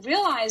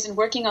realized in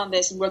working on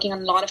this and working on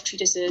a lot of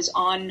treatises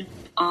on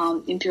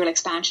imperial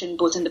expansion,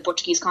 both in the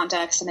Portuguese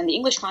context and in the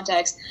English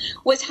context,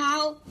 was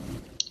how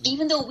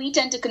even though we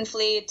tend to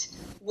conflate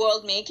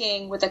world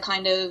making with a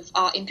kind of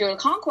imperial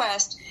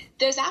conquest,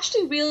 there's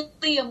actually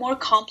really a more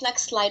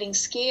complex sliding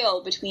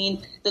scale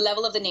between the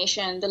level of the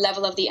nation, the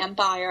level of the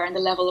empire, and the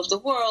level of the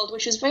world,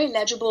 which is very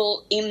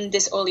legible in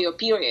this earlier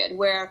period,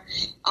 where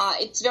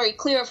it's very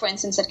clear, for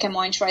instance, that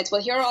Camões writes,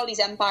 well, here are all these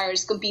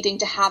empires competing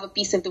to have a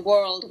piece of the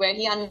world, where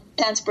he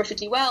understands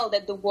perfectly well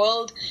that the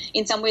world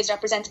in some ways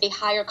represents a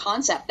higher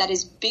concept that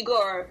is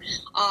bigger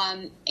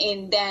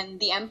than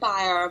the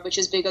empire, which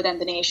is bigger than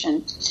the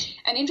nation.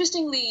 And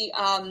interestingly,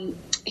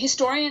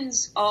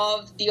 historians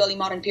of the early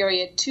modern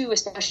period, too,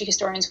 especially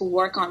historians who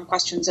work on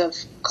questions of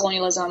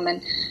colonialism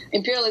and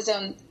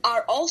imperialism,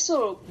 are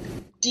also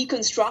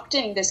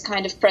deconstructing this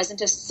kind of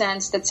presentist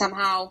sense that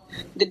somehow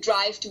the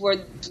drive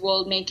towards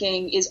world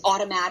making is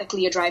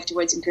automatically a drive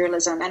towards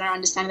imperialism, and are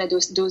understanding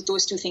that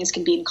those two things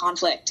can be in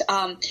conflict.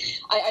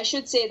 I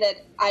should say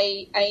that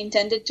I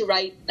intended to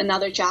write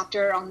another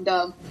chapter on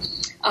the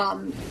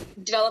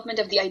development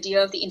of the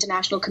idea of the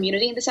international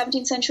community in the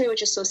 17th century,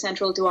 which is so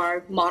central to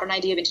our modern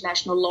idea of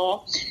international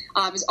law.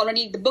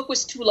 The book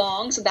was too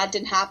long, so that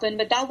didn't happen,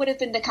 but that would have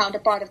been the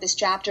counterpart of this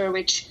chapter,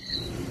 which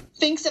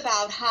thinks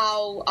about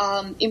how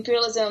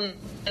imperialism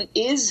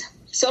is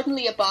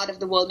certainly a part of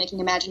the world-making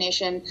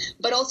imagination,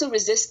 but also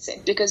resists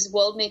it, because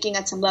world-making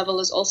at some level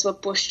is also a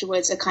push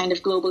towards a kind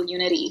of global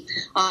unity,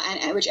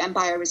 and which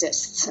empire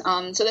resists.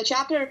 So the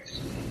chapter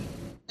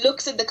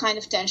looks at the kind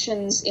of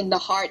tensions in the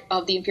heart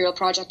of the imperial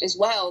project as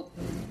well,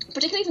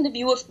 particularly from the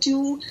view of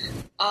two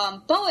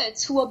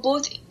poets who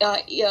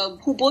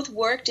both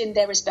worked in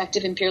their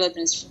respective imperial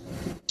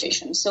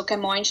administrations. So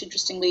Camões,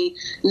 interestingly,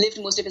 lived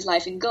most of his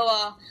life in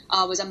Goa,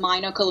 was a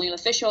minor colonial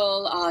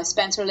official.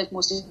 Spencer lived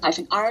most of his life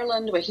in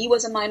Ireland, where he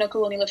was a minor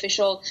colonial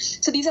official.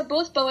 So these are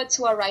both poets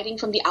who are writing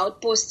from the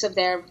outposts of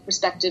their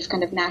respective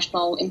kind of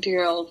national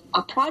imperial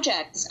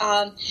projects,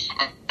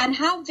 and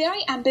have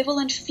very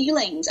ambivalent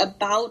feelings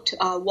about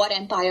what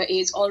empire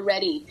is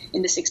already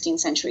in the 16th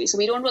century. So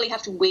we don't really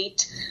have to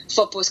wait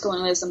for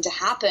post-colonialism to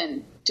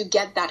happen to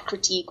get that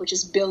critique, which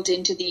is built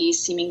into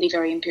these seemingly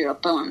very imperial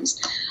poems.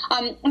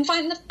 And the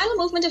final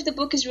movement of the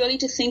book is really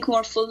to think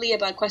more fully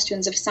about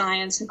questions of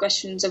science and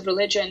questions of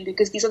religion,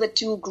 because these are the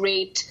two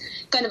great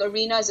kind of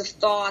arenas of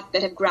thought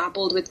that have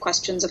grappled with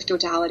questions of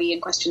totality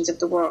and questions of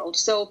the world.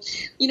 So,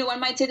 one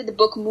might say that the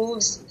book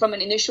moves from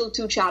an initial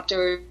two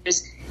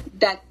chapters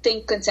that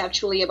think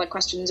conceptually about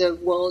questions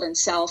of world and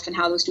self and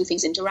how those two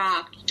things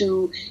interact,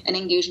 to an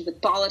engagement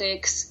with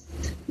politics,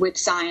 with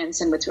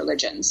science, and with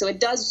religion. So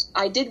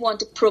I did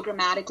want to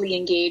programmatically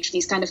engage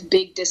these kind of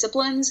big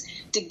disciplines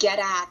to get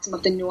at some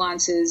of the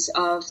nuances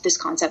of this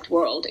concept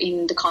world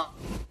in the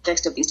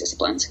context of these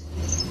disciplines.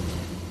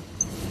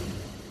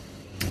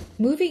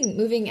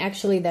 Moving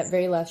actually that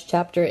very last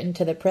chapter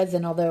into the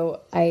present,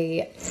 although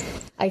I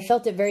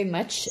felt it very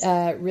much,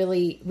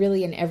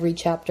 really in every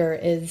chapter,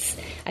 is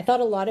I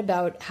thought a lot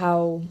about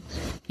how,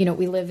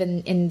 we live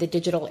in the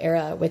digital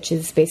era, which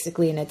is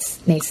basically in its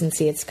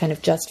nascency. It's kind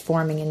of just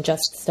forming and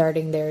just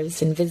starting.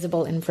 There's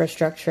invisible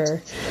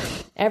infrastructure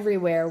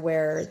everywhere,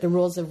 where the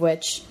rules of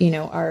which,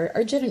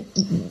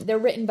 they're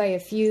written by a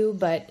few,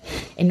 but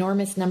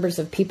enormous numbers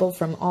of people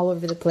from all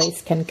over the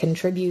place can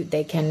contribute.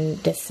 They can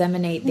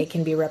disseminate. They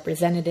can be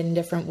represented in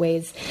different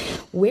ways.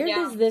 Where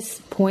does this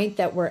point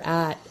that we're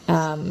at,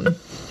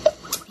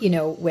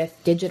 with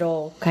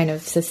digital kind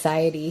of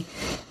society,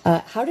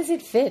 how does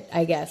it fit,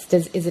 I guess?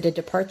 Is it a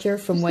departure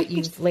from what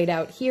you've laid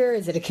out here?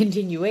 Is it a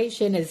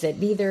continuation? Is it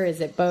neither? Is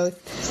it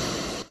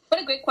both?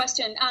 What a great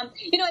question.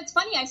 It's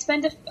funny, I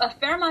spent a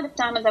fair amount of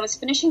time as I was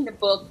finishing the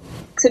book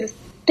sort of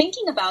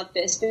thinking about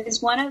this,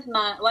 because one of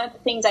the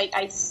things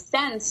I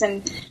sense,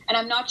 and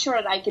I'm not sure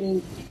that I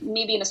can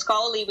maybe in a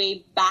scholarly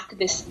way back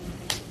this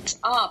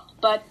up,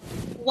 but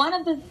one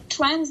of the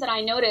trends that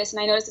I noticed,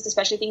 and I noticed this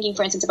especially thinking,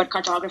 for instance, about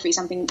cartography,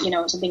 something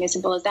as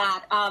simple as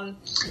that,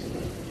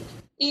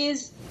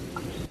 is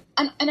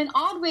in an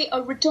odd way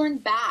a return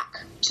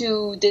back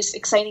to this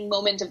exciting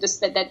moment of this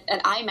that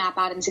I map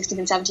out in the 16th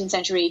and 17th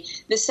century,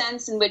 the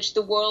sense in which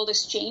the world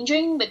is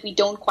changing, but we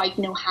don't quite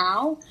know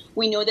how.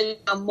 We know that we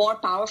are more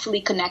powerfully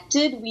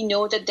connected. We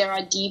know that there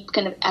are deep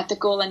kind of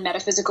ethical and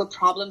metaphysical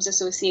problems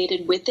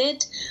associated with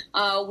it.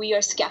 We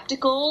are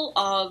skeptical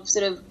of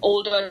sort of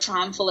older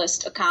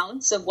triumphalist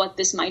accounts of what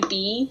this might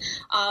be.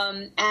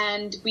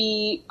 And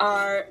we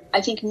are,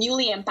 I think,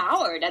 newly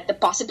empowered at the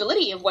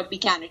possibility of what we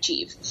can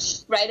achieve,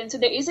 right? And so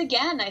there is,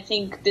 again, I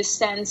think, this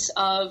sense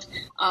of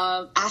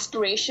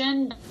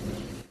aspiration,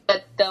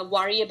 the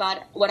worry about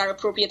what our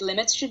appropriate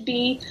limits should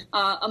be,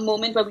 a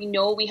moment where we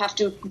know we have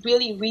to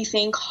really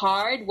rethink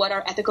hard what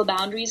our ethical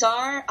boundaries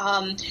are,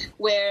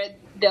 where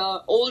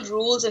the old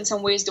rules in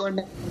some ways don't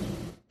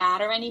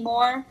matter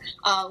anymore,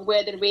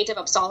 where the rate of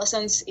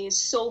obsolescence is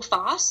so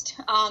fast.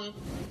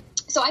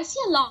 So I see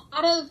a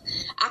lot of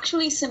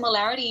actually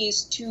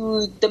similarities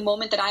to the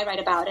moment that I write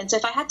about. And so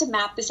if I had to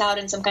map this out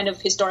in some kind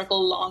of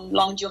historical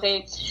longue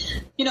durée,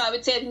 I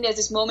would say I think there's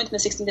this moment in the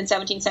 16th and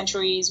 17th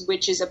centuries,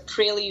 which is a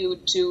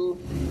prelude to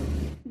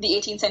the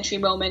 18th century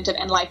moment of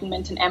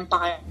enlightenment and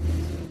empire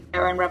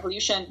and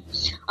revolution,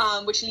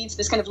 which leads to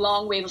this kind of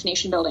long wave of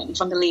nation building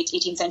from the late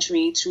 18th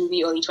century through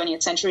the early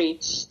 20th century,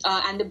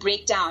 and the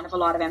breakdown of a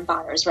lot of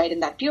empires right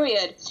in that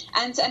period.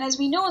 And as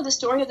we know, the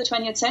story of the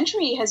 20th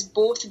century has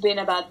both been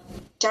about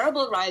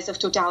terrible rise of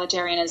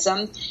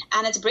totalitarianism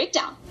and its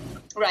breakdown,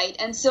 right?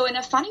 And so in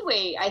a funny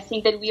way, I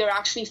think that we are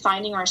actually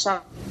finding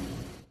ourselves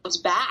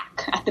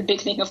back at the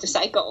beginning of the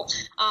cycle,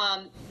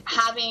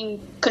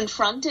 having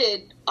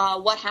confronted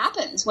what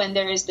happens when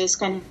there is this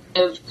kind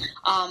of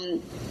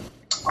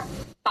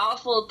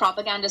powerful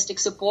propagandistic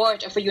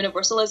support of a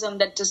universalism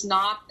that does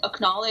not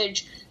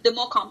acknowledge the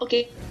more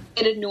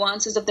complicated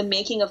nuances of the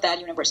making of that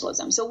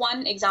universalism. So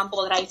one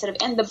example that I sort of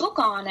end the book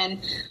on, and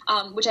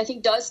which I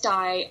think does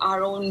tie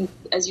our own,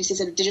 as you say,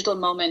 sort of digital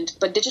moment,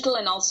 but digital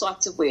in all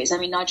sorts of ways. I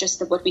mean, not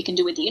just what we can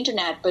do with the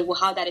internet, but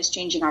how that is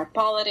changing our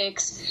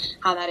politics,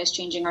 how that is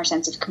changing our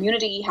sense of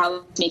community,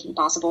 how it's making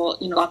possible,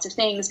 lots of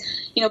things.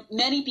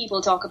 Many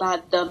people talk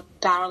about the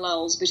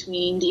parallels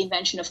between the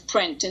invention of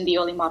print in the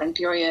early modern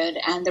period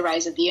and the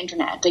rise of the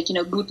internet, like,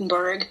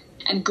 Gutenberg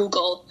and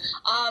Google.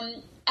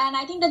 And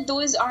I think that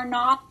those are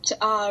not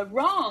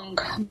wrong,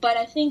 but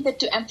I think that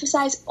to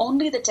emphasize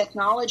only the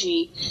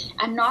technology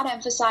and not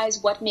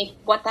emphasize what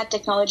that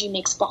technology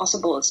makes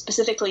possible,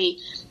 specifically,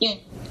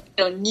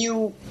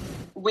 new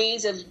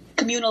ways of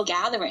communal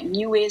gathering,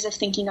 new ways of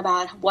thinking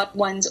about what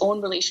one's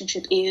own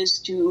relationship is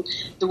to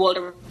the world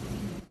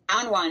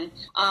around one,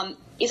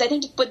 is I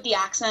think to put the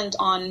accent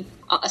on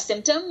a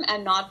symptom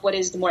and not what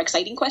is the more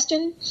exciting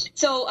question.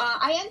 So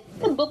I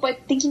end the book by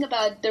thinking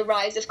about the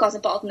rise of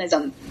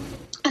cosmopolitanism.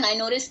 And I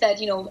noticed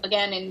that,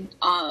 again, in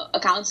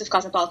accounts of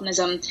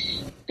cosmopolitanism,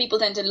 people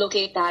tend to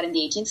locate that in the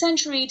 18th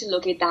century, to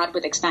locate that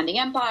with expanding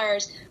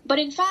empires. But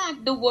in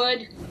fact, the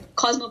word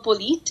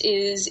cosmopolite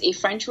is a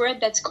French word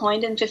that's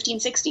coined in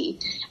 1560.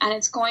 And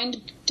it's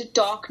coined to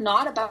talk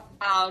not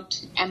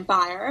about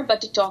empire,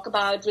 but to talk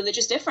about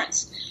religious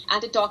difference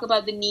and to talk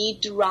about the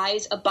need to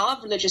rise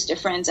above religious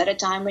difference at a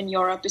time when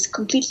Europe is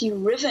completely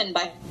riven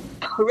by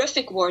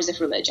horrific wars of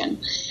religion.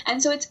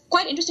 And so it's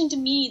quite interesting to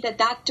me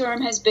that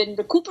term has been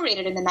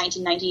recuperated in the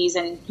 1990s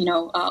and,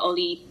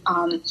 early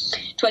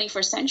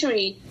 21st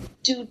century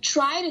to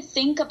try to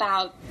think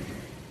about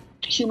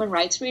human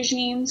rights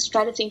regimes,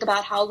 try to think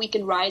about how we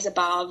can rise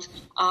above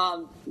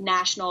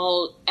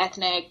national,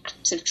 ethnic,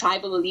 sort of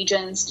tribal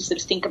allegiance, to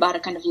sort of think about a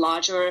kind of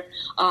larger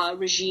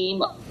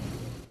regime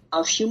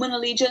of human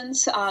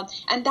allegiance.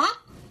 And that,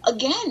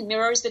 again,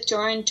 mirrors the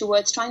turn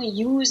towards trying to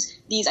use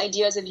these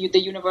ideas of the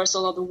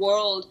universal or the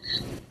world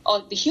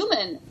or the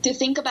human to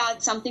think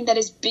about something that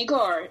is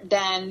bigger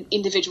than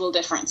individual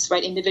difference,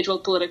 right? Individual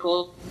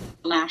political,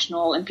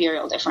 national,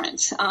 imperial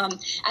difference.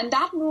 And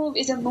that move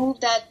is a move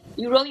that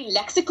you really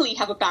lexically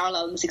have a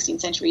parallel in the 16th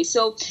century.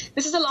 So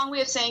this is a long way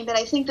of saying that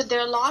I think that there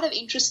are a lot of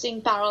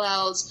interesting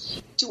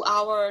parallels to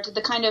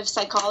the kind of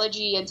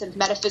psychology and sort of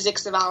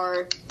metaphysics of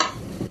our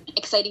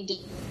exciting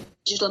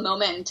digital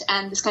moment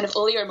and this kind of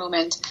earlier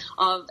moment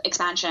of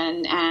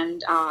expansion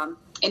and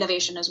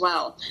innovation as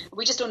well.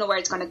 We just don't know where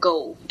it's going to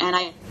go. And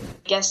I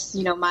guess,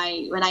 when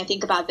I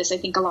think about this, I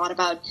think a lot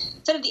about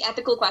sort of the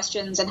ethical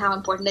questions and how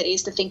important it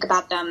is to think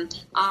about them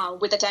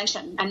with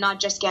attention and not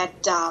just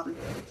get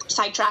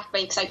sidetracked by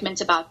excitements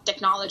about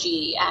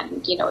technology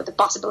and, the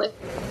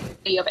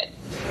possibility of it.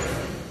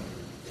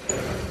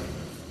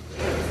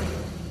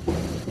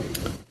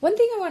 One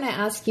thing I want to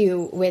ask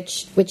you,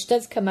 which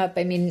does come up,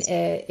 I mean,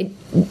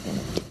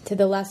 to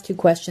the last two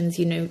questions,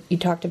 you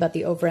talked about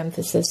the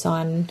overemphasis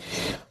on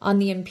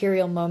the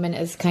imperial moment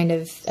as kind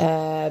of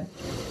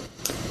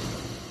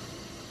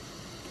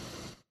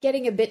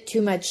getting a bit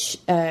too much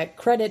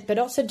credit, but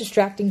also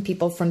distracting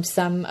people from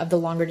some of the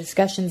longer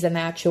discussions and the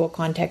actual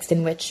context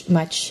in which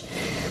much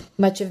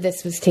of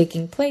this was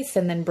taking place,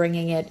 and then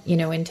bringing it,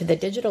 into the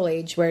digital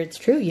age where it's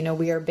true,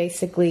 we are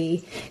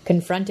basically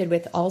confronted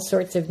with all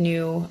sorts of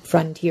new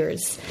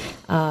frontiers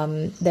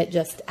that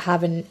just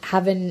haven't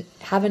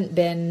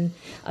been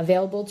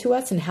available to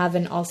us and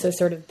haven't also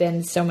sort of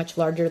been so much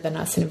larger than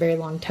us in a very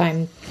long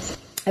time.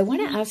 I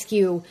want to ask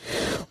you,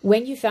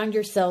 when you found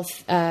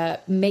yourself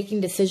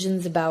making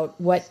decisions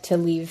about what to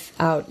leave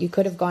out, you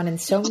could have gone in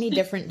so many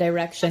different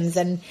directions,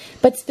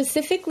 but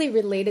specifically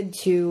related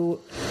to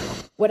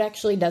what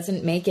actually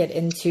doesn't make it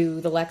into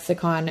the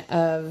lexicon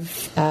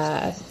of,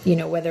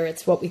 whether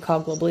it's what we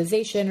call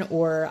globalization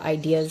or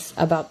ideas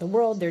about the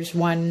world. There's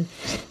one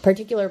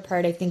particular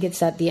part, I think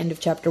it's at the end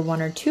of chapter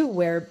 1 or 2,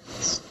 where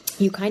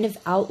you kind of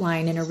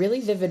outline in a really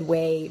vivid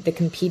way the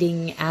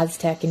competing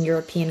Aztec and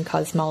European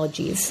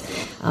cosmologies.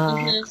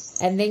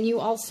 And then you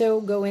also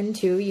go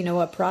into,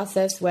 a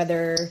process,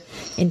 whether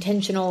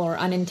intentional or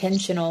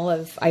unintentional,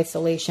 of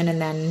isolation and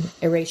then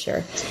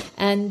erasure.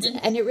 And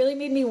it really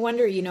made me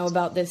wonder,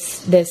 about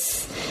this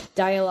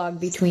dialogue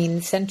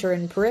between center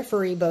and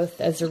periphery, both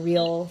as a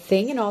real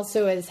thing and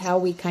also as how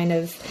we kind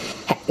of,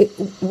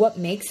 what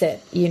makes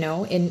it,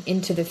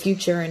 into the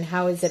future, and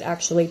how is it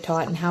actually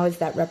taught, and how is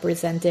that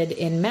represented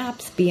in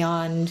maps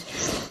beyond,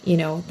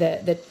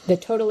 the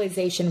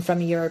totalization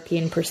from a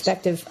European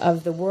perspective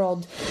of the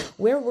world.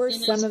 Where were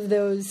some of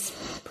those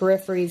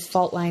peripheries,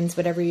 fault lines,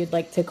 whatever you'd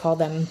like to call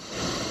them?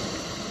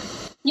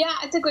 Yeah,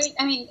 it's a great,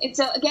 it's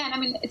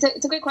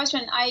a great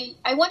question.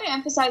 I want to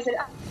emphasize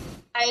that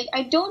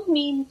I don't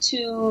mean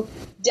to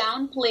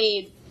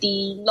downplay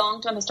the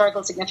long-term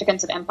historical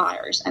significance of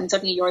empires, and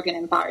certainly European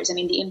empires.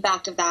 The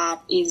impact of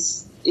that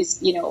is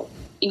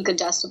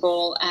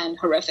incontestable and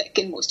horrific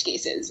in most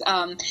cases.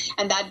 And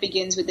that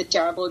begins with the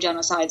terrible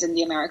genocides in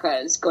the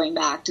Americas going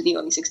back to the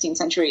early 16th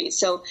century.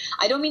 So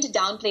I don't mean to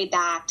downplay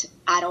that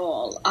at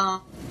all.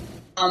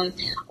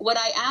 What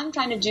I am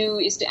trying to do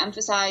is to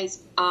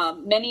emphasize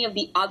many of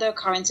the other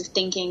currents of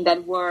thinking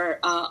that were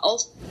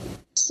also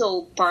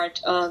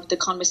part of the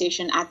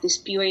conversation at this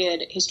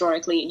period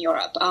historically in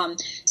Europe.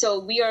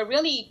 So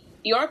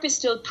Europe is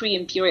still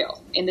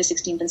pre-imperial in the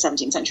 16th and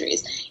 17th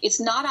centuries. It's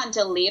not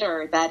until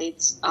later that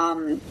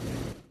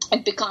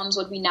it becomes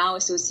what we now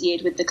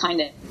associate with the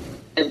kind of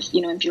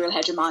imperial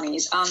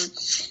hegemonies.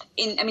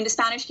 The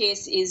Spanish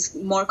case is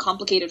more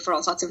complicated for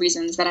all sorts of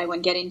reasons that I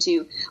won't get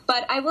into.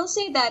 But I will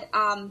say that,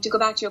 to go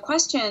back to your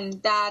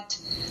question, that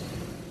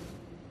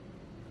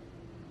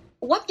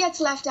what gets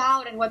left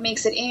out and what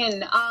makes it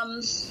in,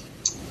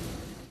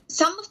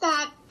 some of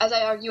that, as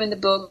I argue in the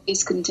book,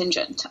 is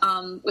contingent,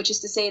 which is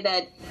to say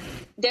that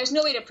there's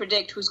no way to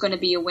predict who's going to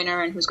be a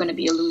winner and who's going to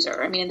be a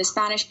loser. In the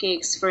Spanish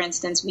case, for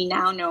instance, we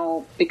now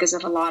know, because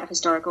of a lot of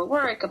historical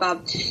work,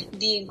 about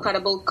the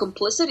incredible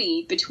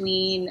complicity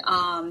between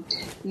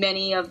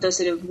many of the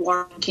sort of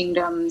warring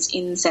kingdoms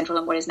in Central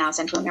and what is now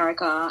Central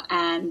America,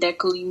 and their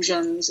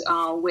collusions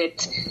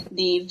with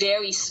the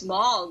very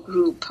small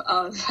group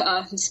of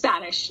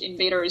Spanish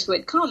invaders who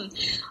had come.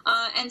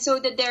 And so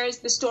that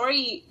the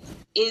story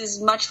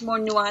is much more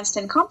nuanced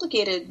and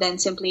complicated than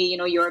simply,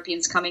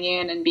 Europeans coming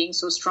in and being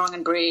so strong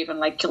and brave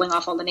and killing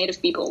off all the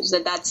native peoples.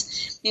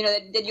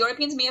 That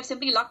Europeans may have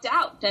simply lucked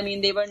out.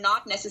 They were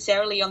not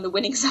necessarily on the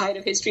winning side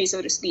of history,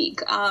 so to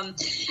speak.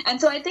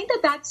 And so I think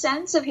that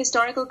sense of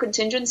historical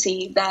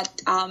contingency,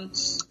 that,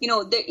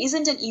 there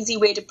isn't an easy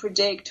way to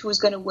predict who's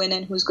going to win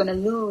and who's going to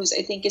lose,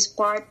 I think is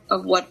part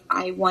of what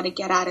I want to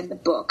get at in the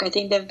book. I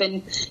think there have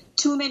been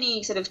too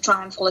many sort of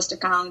triumphalist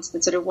accounts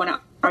that sort of want to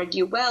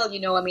argue,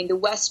 the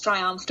West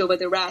triumphed over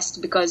the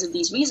rest because of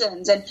these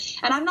reasons. And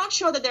I'm not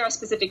sure that there are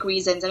specific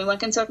reasons. One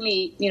can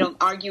certainly,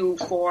 argue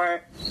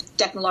for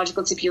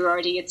technological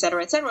superiority, et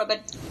cetera,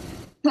 but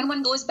when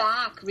one goes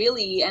back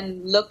really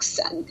and looks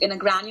in a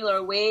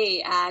granular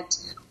way at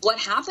what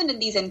happened in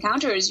these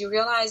encounters, you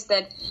realize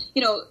that,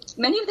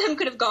 many of them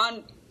could have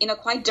gone in a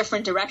quite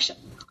different direction.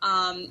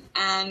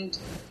 And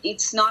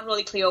it's not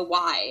really clear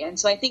why. And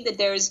so I think that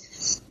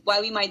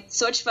while we might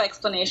search for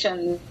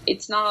explanation,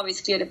 it's not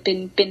always clear to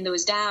pin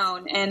those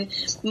down. And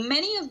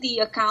many of the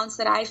accounts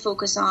that I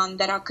focus on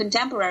that are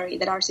contemporary,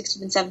 that are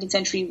 16th and 17th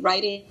century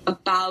writing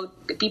about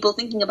people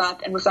thinking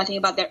about and reflecting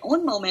about their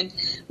own moment,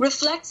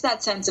 reflects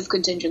that sense of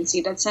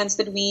contingency, that sense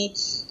that we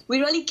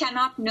really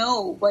cannot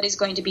know what is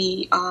going to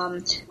be,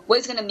 what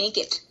is going to make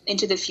it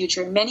into the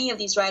future. Many of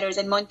these writers,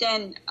 and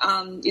Montaigne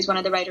is one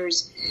of the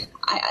writers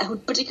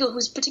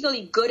who's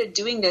particularly good at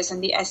doing this,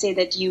 and the essay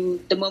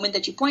the moment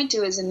that you point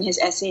to is in his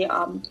essay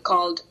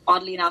called,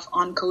 oddly enough,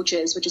 On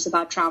Coaches, which is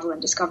about travel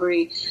and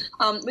discovery,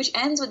 which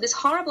ends with this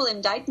horrible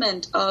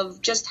indictment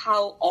of just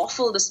how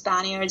awful the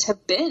Spaniards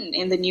have been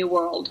in the New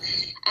World.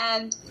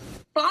 And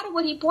part of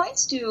what he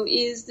points to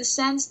is the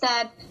sense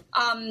that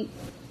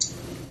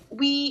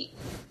we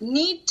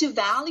need to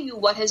value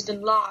what has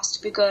been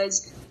lost,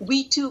 because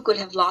we too could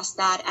have lost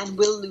that and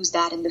will lose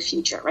that in the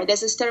future, right?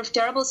 There's this sort of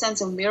terrible sense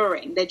of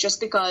mirroring, that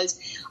just because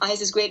he has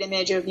this great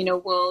image of,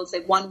 worlds,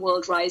 like one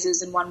world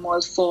rises and one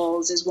world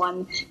falls, as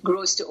one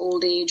grows to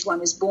old age,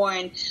 one is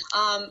born.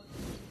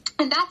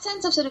 And that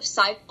sense of sort of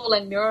cycle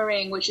and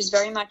mirroring, which is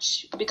very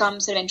much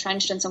become sort of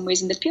entrenched in some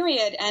ways in the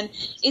period, and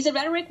is a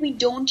rhetoric we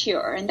don't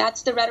hear. And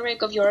that's the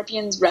rhetoric of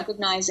Europeans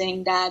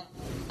recognizing that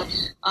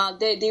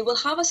they will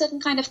have a certain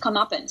kind of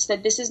comeuppance,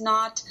 that this is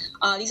not,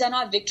 these are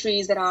not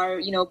victories that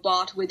are,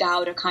 bought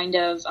without a kind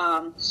of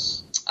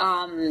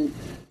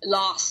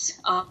loss,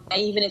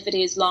 even if it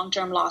is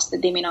long-term loss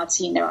that they may not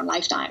see in their own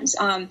lifetimes.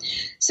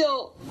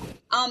 So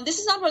this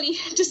is not really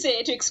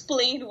to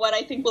explain what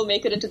I think will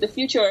make it into the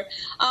future.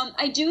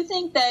 I do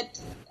think that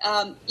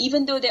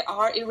even though there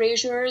are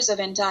erasures of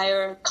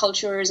entire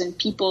cultures and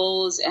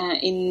peoples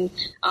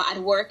at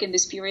work in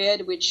this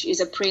period, which is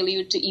a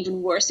prelude to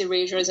even worse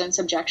erasures and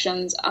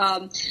subjections,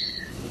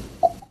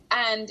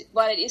 And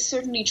while it is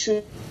certainly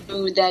true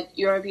that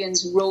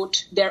Europeans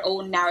wrote their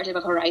own narrative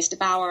of a rise to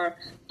power,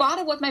 part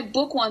of what my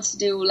book wants to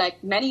do,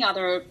 like many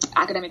other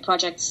academic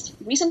projects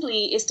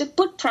recently, is to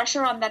put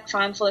pressure on that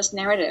triumphalist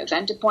narrative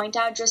and to point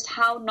out just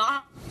how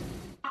not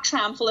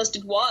triumphalist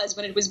it was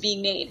when it was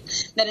being made.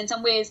 That in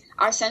some ways,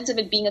 our sense of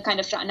it being a kind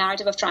of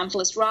narrative of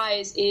triumphalist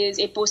rise is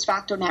a post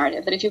facto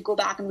narrative. That if you go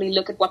back and really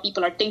look at what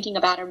people are thinking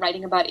about and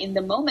writing about in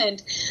the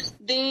moment,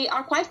 they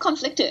are quite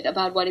conflicted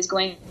about what is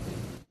going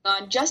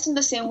on, just in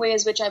the same way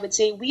as which I would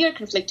say we are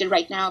conflicted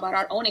right now about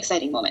our own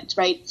exciting moment,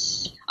 right?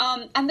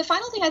 And the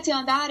final thing I'd say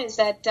on that is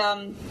that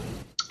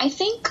I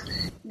think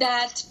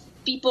that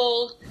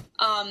people,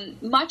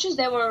 much as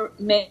there were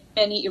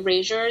many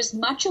erasures,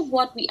 much of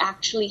what we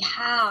actually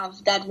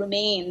have that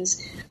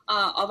remains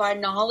of our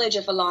knowledge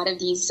of a lot of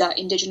these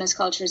indigenous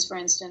cultures, for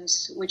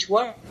instance, which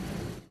were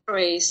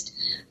erased,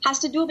 has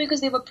to do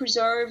because they were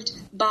preserved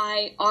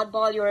by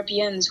oddball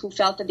Europeans who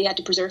felt that they had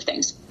to preserve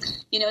things.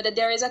 That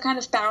there is a kind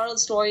of parallel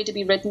story to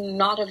be written,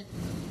 not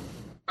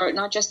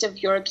just of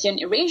European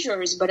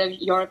erasures, but of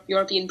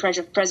European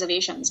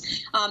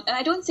preservations. And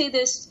I don't say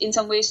this in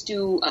some ways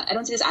I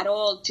don't say this at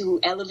all to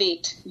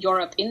elevate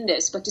Europe in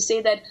this, but to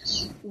say that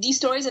these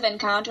stories of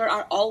encounter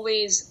are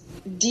always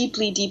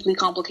deeply, deeply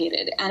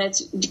complicated. And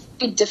it's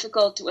very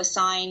difficult to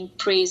assign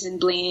praise and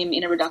blame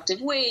in a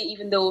reductive way,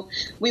 even though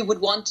we would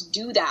want to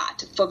do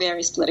that for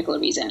various political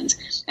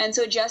reasons. And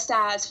so just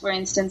as, for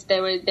instance,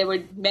 there were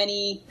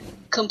many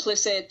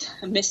complicit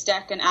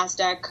Mixtec and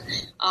Aztec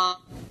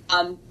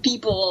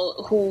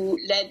people who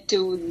led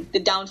to the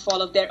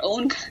downfall of their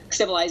own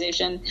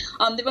civilization,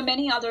 there were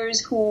many others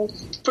who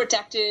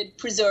protected,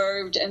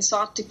 preserved, and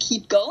sought to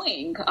keep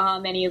going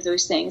many of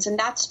those things. And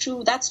that's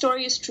true. That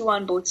story is true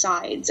on both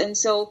sides. And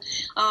so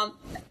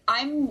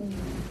I'm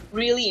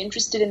really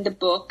interested in the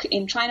book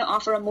in trying to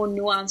offer a more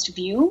nuanced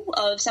view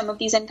of some of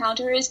these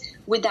encounters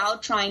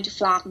without trying to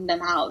flatten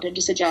them out and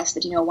to suggest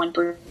that, one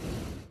person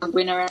a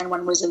winner and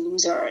one was a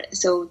loser.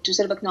 So to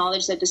sort of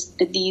acknowledge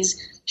that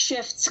these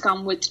shifts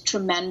come with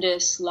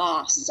tremendous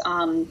loss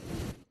on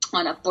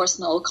a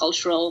personal,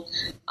 cultural,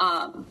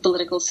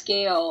 political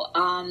scale.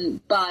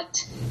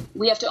 But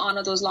we have to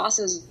honor those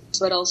losses,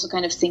 but also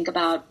kind of think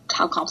about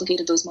how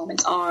complicated those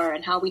moments are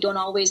and how we don't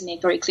always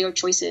make very clear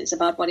choices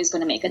about what is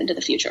going to make it into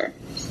the future.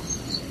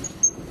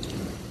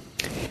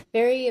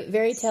 Very,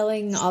 very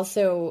telling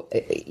also,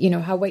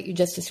 how what you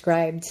just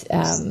described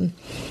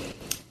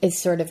is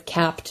sort of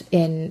capped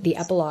in the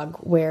epilogue,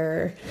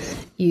 where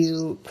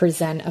you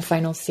present a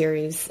final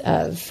series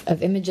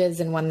of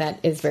images, and one that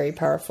is very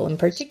powerful in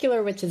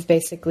particular, which is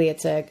basically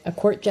it's a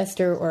court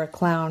jester or a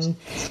clown,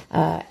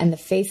 and the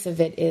face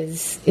of it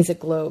is a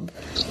globe.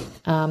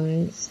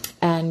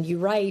 And you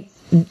write,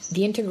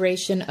 the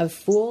integration of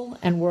fool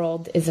and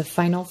world is a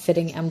final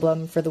fitting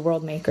emblem for the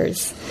world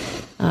makers.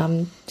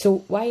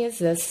 So why is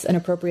this an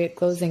appropriate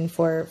closing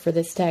for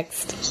this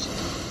text?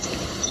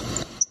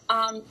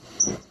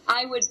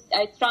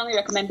 I strongly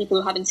recommend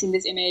people who haven't seen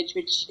this image,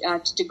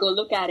 to go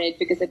look at it,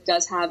 because it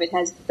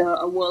has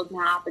a world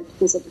map and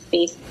because of the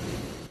face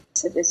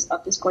of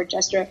this court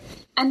jester.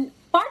 And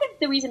part of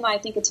the reason why I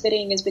think it's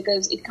fitting is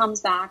because it comes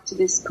back to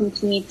this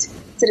complete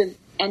sort of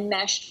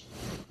enmeshed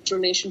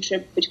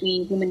relationship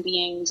between human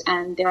beings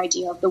and their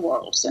idea of the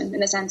world. So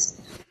in a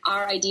sense,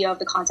 our idea of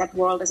the concept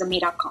world is a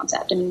made-up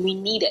concept. I mean, we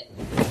need it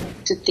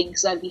to think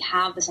so that we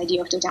have this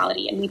idea of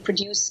totality, and we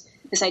produce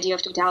this idea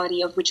of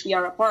totality of which we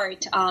are a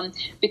part,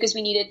 because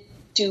we need it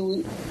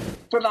to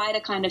provide a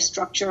kind of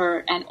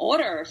structure and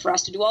order for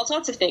us to do all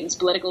sorts of things,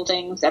 political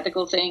things,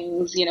 ethical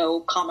things,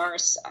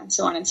 commerce, and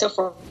so on and so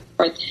forth.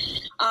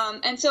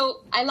 And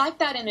so I like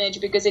that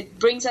image because it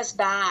brings us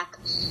back.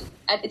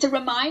 It's a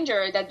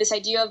reminder that this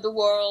idea of the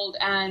world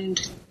and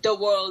the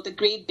world, the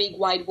great big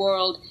wide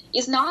world,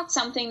 is not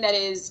something that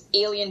is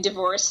alien,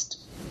 divorced,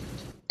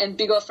 and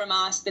bigger from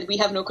us, that we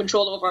have no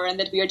control over and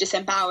that we are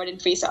disempowered in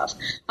face of.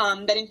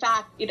 That in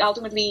fact, it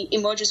ultimately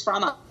emerges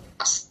from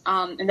us,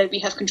 and that we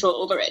have control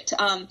over it.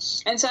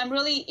 And so I'm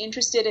really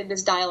interested in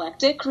this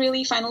dialectic,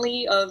 really,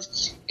 finally, of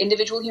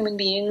individual human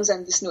beings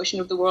and this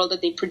notion of the world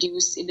that they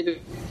produce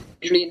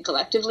individually and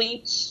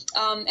collectively.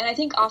 And I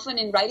think often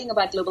in writing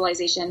about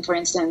globalization, for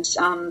instance,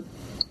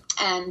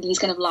 and these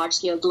kind of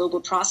large-scale global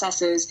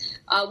processes,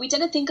 we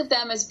tend to think of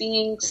them as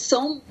being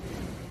so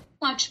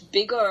much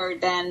bigger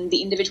than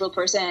the individual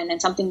person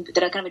and something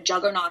that are kind of a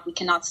juggernaut we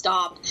cannot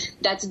stop,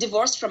 that's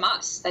divorced from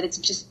us, that it's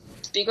just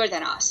bigger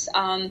than us.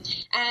 And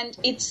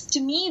it's,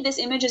 to me, this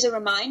image is a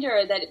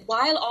reminder that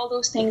while all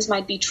those things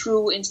might be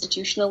true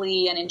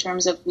institutionally and in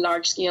terms of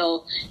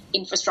large-scale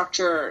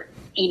infrastructure,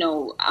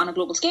 on a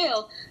global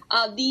scale,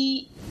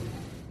 the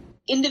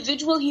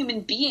individual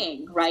human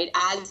being, right,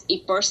 as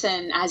a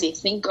person, as a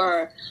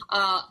thinker,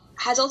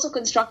 has also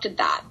constructed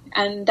that.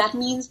 And that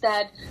means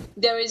that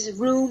there is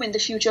room in the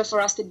future for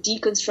us to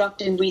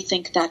deconstruct and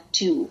rethink that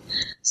too.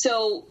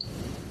 So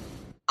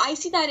I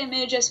see that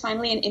image as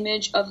finally an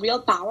image of real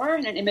power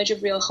and an image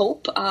of real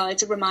hope.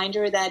 It's a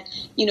reminder that,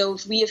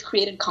 if we have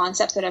created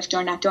concepts that have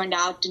turned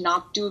out to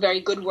not do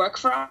very good work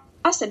for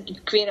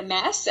and create a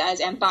mess,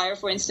 as Empire,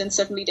 for instance,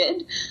 certainly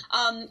did,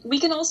 we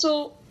can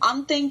also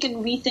unthink and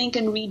rethink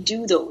and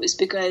redo those,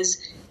 because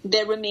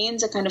there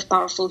remains a kind of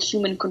powerful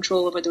human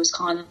control over those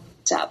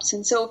concepts.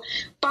 And so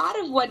part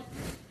of what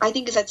I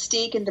think is at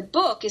stake in the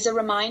book is a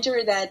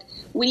reminder that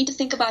we need to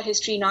think about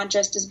history not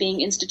just as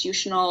being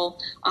institutional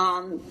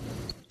and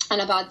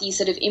about these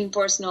sort of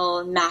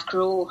impersonal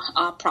macro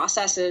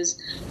processes,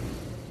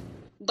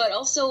 but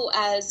also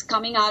as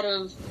coming out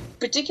of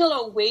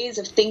particular ways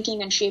of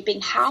thinking and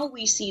shaping how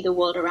we see the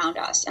world around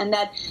us, and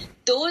that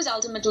those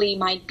ultimately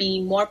might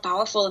be more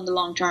powerful in the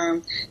long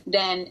term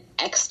than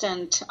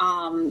extant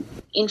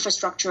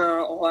infrastructure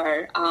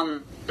or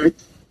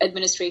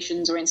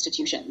administrations or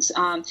institutions.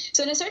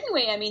 So in a certain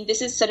way, I mean,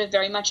 this is sort of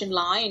very much in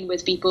line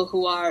with people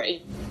who are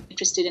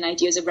interested in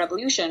ideas of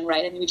revolution,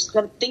 right? I mean, we just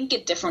got to think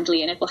it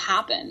differently and it will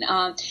happen.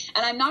 And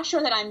I'm not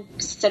sure that I'm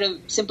sort of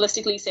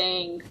simplistically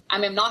saying,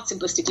 I'm not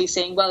simplistically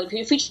saying, well,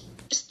 if we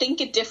just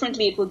think it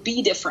differently, it will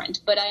be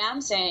different. But I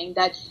am saying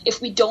that if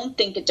we don't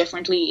think it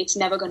differently, it's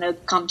never going to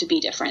come to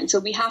be different. So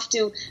we have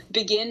to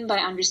begin by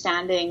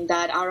understanding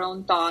that our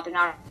own thought and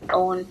our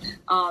own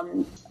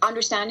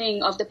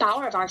understanding of the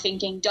power of our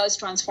thinking does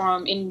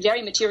transform in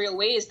very material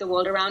ways the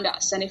world around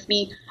us. And if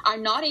we are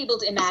not able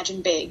to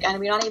imagine big, and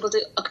we're not able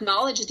to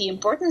acknowledge the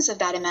importance of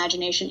that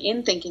imagination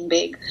in thinking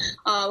big,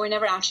 we're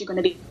never actually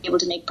going to be able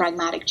to make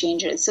pragmatic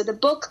changes. So the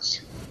book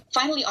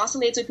finally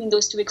oscillates between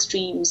those two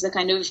extremes, the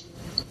kind of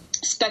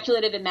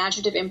speculative,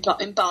 imaginative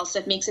impulse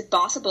that makes it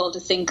possible to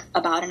think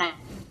about an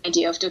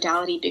idea of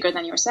totality bigger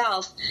than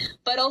yourself,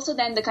 but also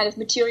then the kind of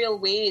material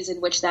ways in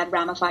which that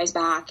ramifies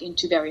back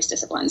into various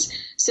disciplines.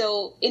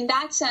 So in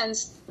that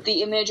sense,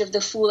 the image of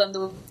the fool and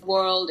the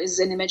world is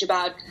an image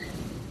about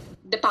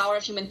the power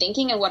of human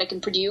thinking and what it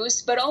can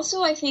produce, but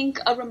also I think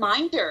a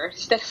reminder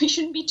that we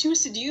shouldn't be too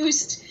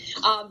seduced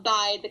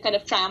by the kind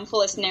of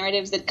triumphalist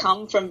narratives that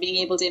come from being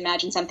able to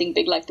imagine something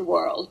big like the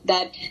world,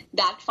 that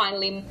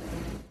finally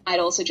might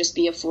also just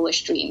be a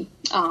foolish dream,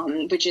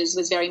 which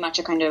was very much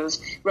a kind of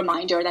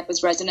reminder that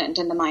was resonant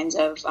in the minds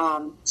of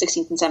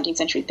 16th and 17th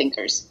century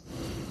thinkers.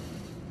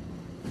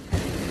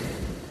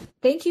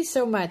 Thank you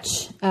so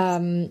much,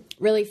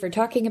 really, for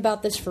talking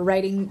about this, for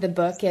writing the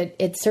book.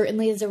 It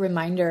certainly is a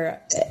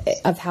reminder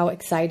of how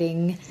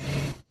exciting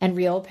and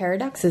real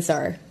paradoxes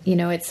are. You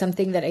know, it's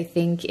something that I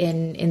think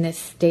in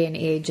this day and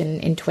age,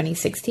 in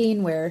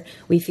 2016, where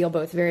we feel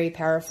both very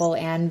powerful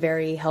and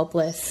very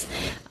helpless,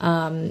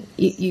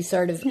 you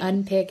sort of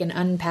unpick and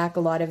unpack a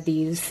lot of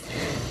these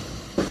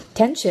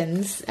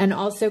tensions and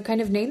also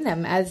kind of name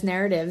them as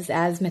narratives,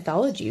 as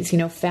mythologies,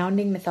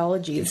 founding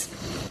mythologies.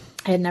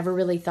 I had never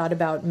really thought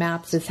about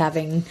maps as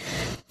having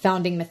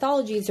founding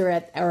mythologies or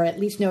at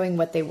least knowing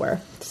what they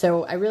were.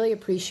 So I really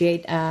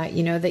appreciate,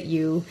 that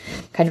you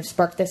kind of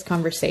sparked this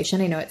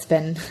conversation. I know it's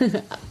been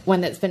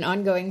one that's been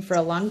ongoing for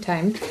a long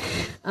time.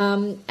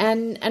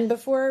 And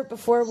before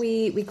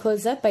we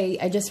close up,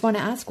 I just want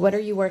to ask, what are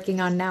you working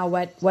on now?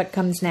 What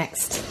comes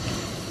next?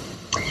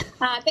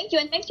 Thank you.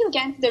 And thank you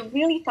again for the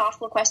really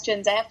thoughtful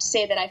questions. I have to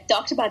say that I've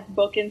talked about the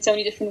book in so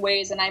many different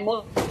ways, and I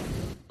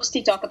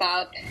mostly talk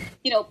about,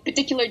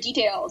 particular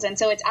details. And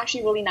so it's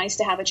actually really nice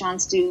to have a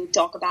chance to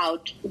talk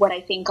about what I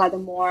think are the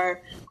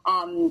more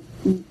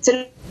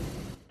the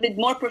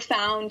more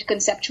profound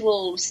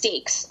conceptual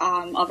stakes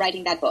of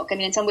writing that book. I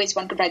mean, in some ways,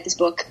 one could write this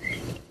book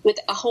with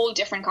a whole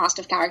different cast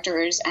of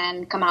characters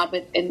and come out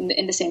with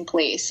in the same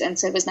place. And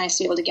so it was nice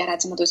to be able to get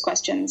at some of those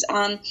questions.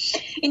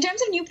 In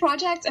terms of new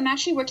projects, I'm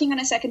actually working on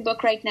a second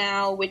book right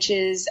now, which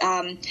is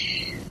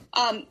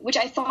which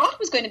I thought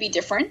was going to be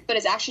different, but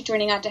is actually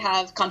turning out to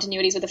have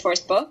continuities with the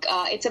first book.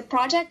 It's a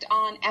project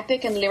on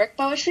epic and lyric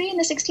poetry in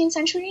the 16th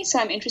century. So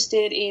I'm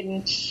interested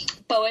in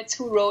poets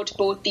who wrote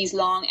both these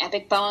long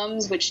epic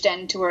poems, which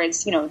tend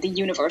towards, the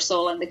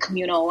universal and the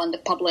communal and the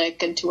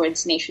public and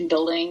towards nation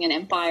building and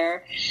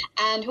empire,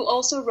 and who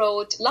also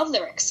wrote love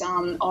lyrics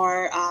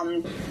or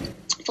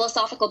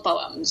philosophical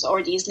poems,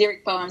 or these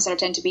lyric poems that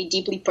tend to be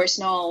deeply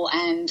personal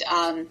and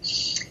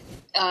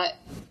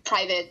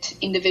private,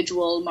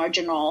 individual,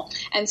 marginal.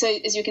 And so,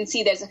 as you can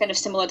see, there's a kind of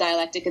similar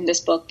dialectic in this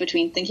book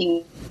between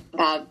thinking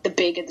about the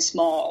big and the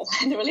small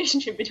and the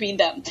relationship between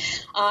them.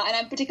 And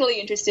I'm particularly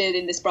interested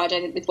in this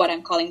project with what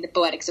I'm calling the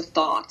poetics of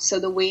thought.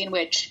 So the way in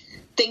which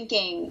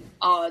thinking,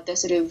 the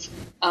sort of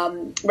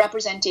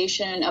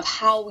representation of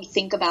how we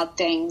think about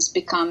things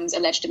becomes a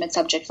legitimate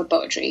subject for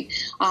poetry,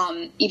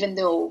 even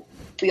though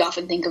we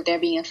often think of there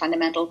being a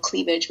fundamental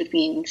cleavage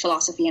between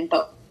philosophy and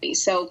poetry.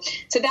 So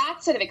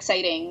that's sort of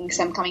exciting.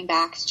 So I'm coming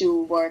back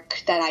to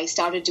work that I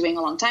started doing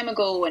a long time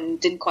ago and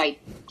didn't quite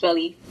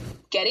really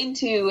get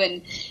into,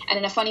 and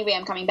in a funny way,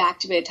 I'm coming back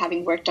to it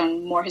having worked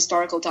on more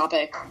historical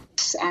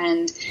topics,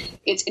 and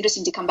it's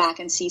interesting to come back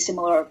and see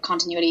similar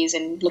continuities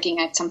and looking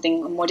at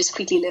something more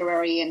discreetly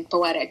literary and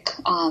poetic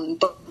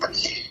book.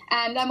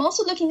 And I'm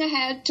also looking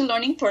ahead to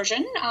learning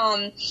Persian.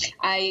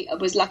 I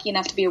was lucky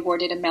enough to be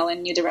awarded a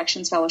Mellon New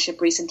Directions Fellowship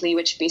recently,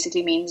 which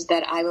basically means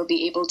that I will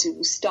be able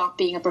to stop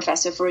being a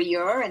professor for a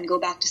year and go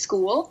back to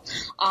school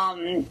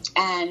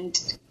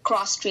and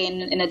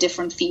cross-train in a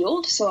different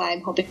field. So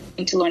I'm hoping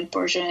to learn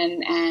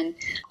Persian and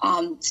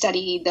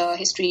study the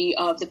history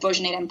of the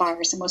Persianate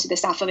Empire, so mostly the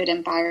Safavid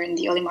Empire in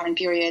the early modern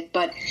period,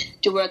 but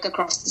to work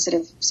across the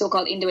sort of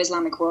so-called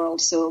Indo-Islamic world,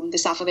 so the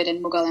Safavid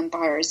and Mughal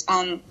empires.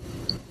 And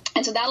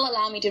so that'll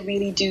allow me to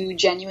really do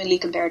genuinely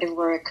comparative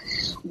work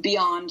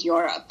beyond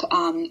Europe.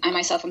 I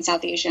myself am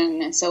South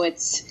Asian, and so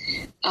it's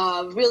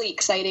really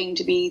exciting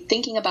to be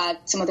thinking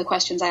about some of the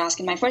questions I ask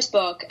in my first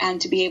book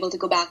and to be able to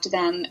go back to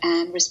them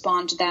and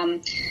respond to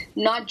them,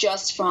 not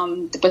just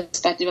from the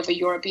perspective of a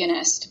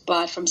Europeanist,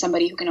 but from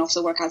somebody who can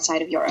also work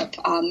outside of Europe.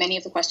 Many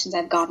of the questions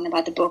I've gotten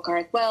about the book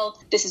are,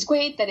 well, this is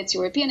great that it's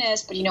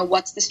Europeanist, but,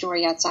 what's the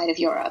story outside of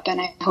Europe?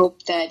 And I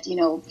hope that,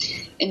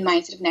 in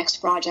my sort of next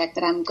project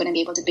that I'm going to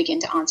be able to begin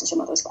to answer some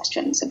of those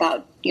questions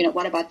about,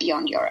 what about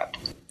beyond Europe?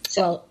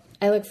 So, well,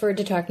 I look forward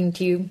to talking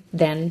to you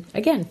then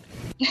again.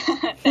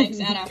 Thanks,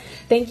 Anna.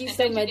 Thank you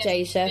so much,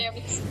 Aisha.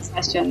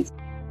 Questions.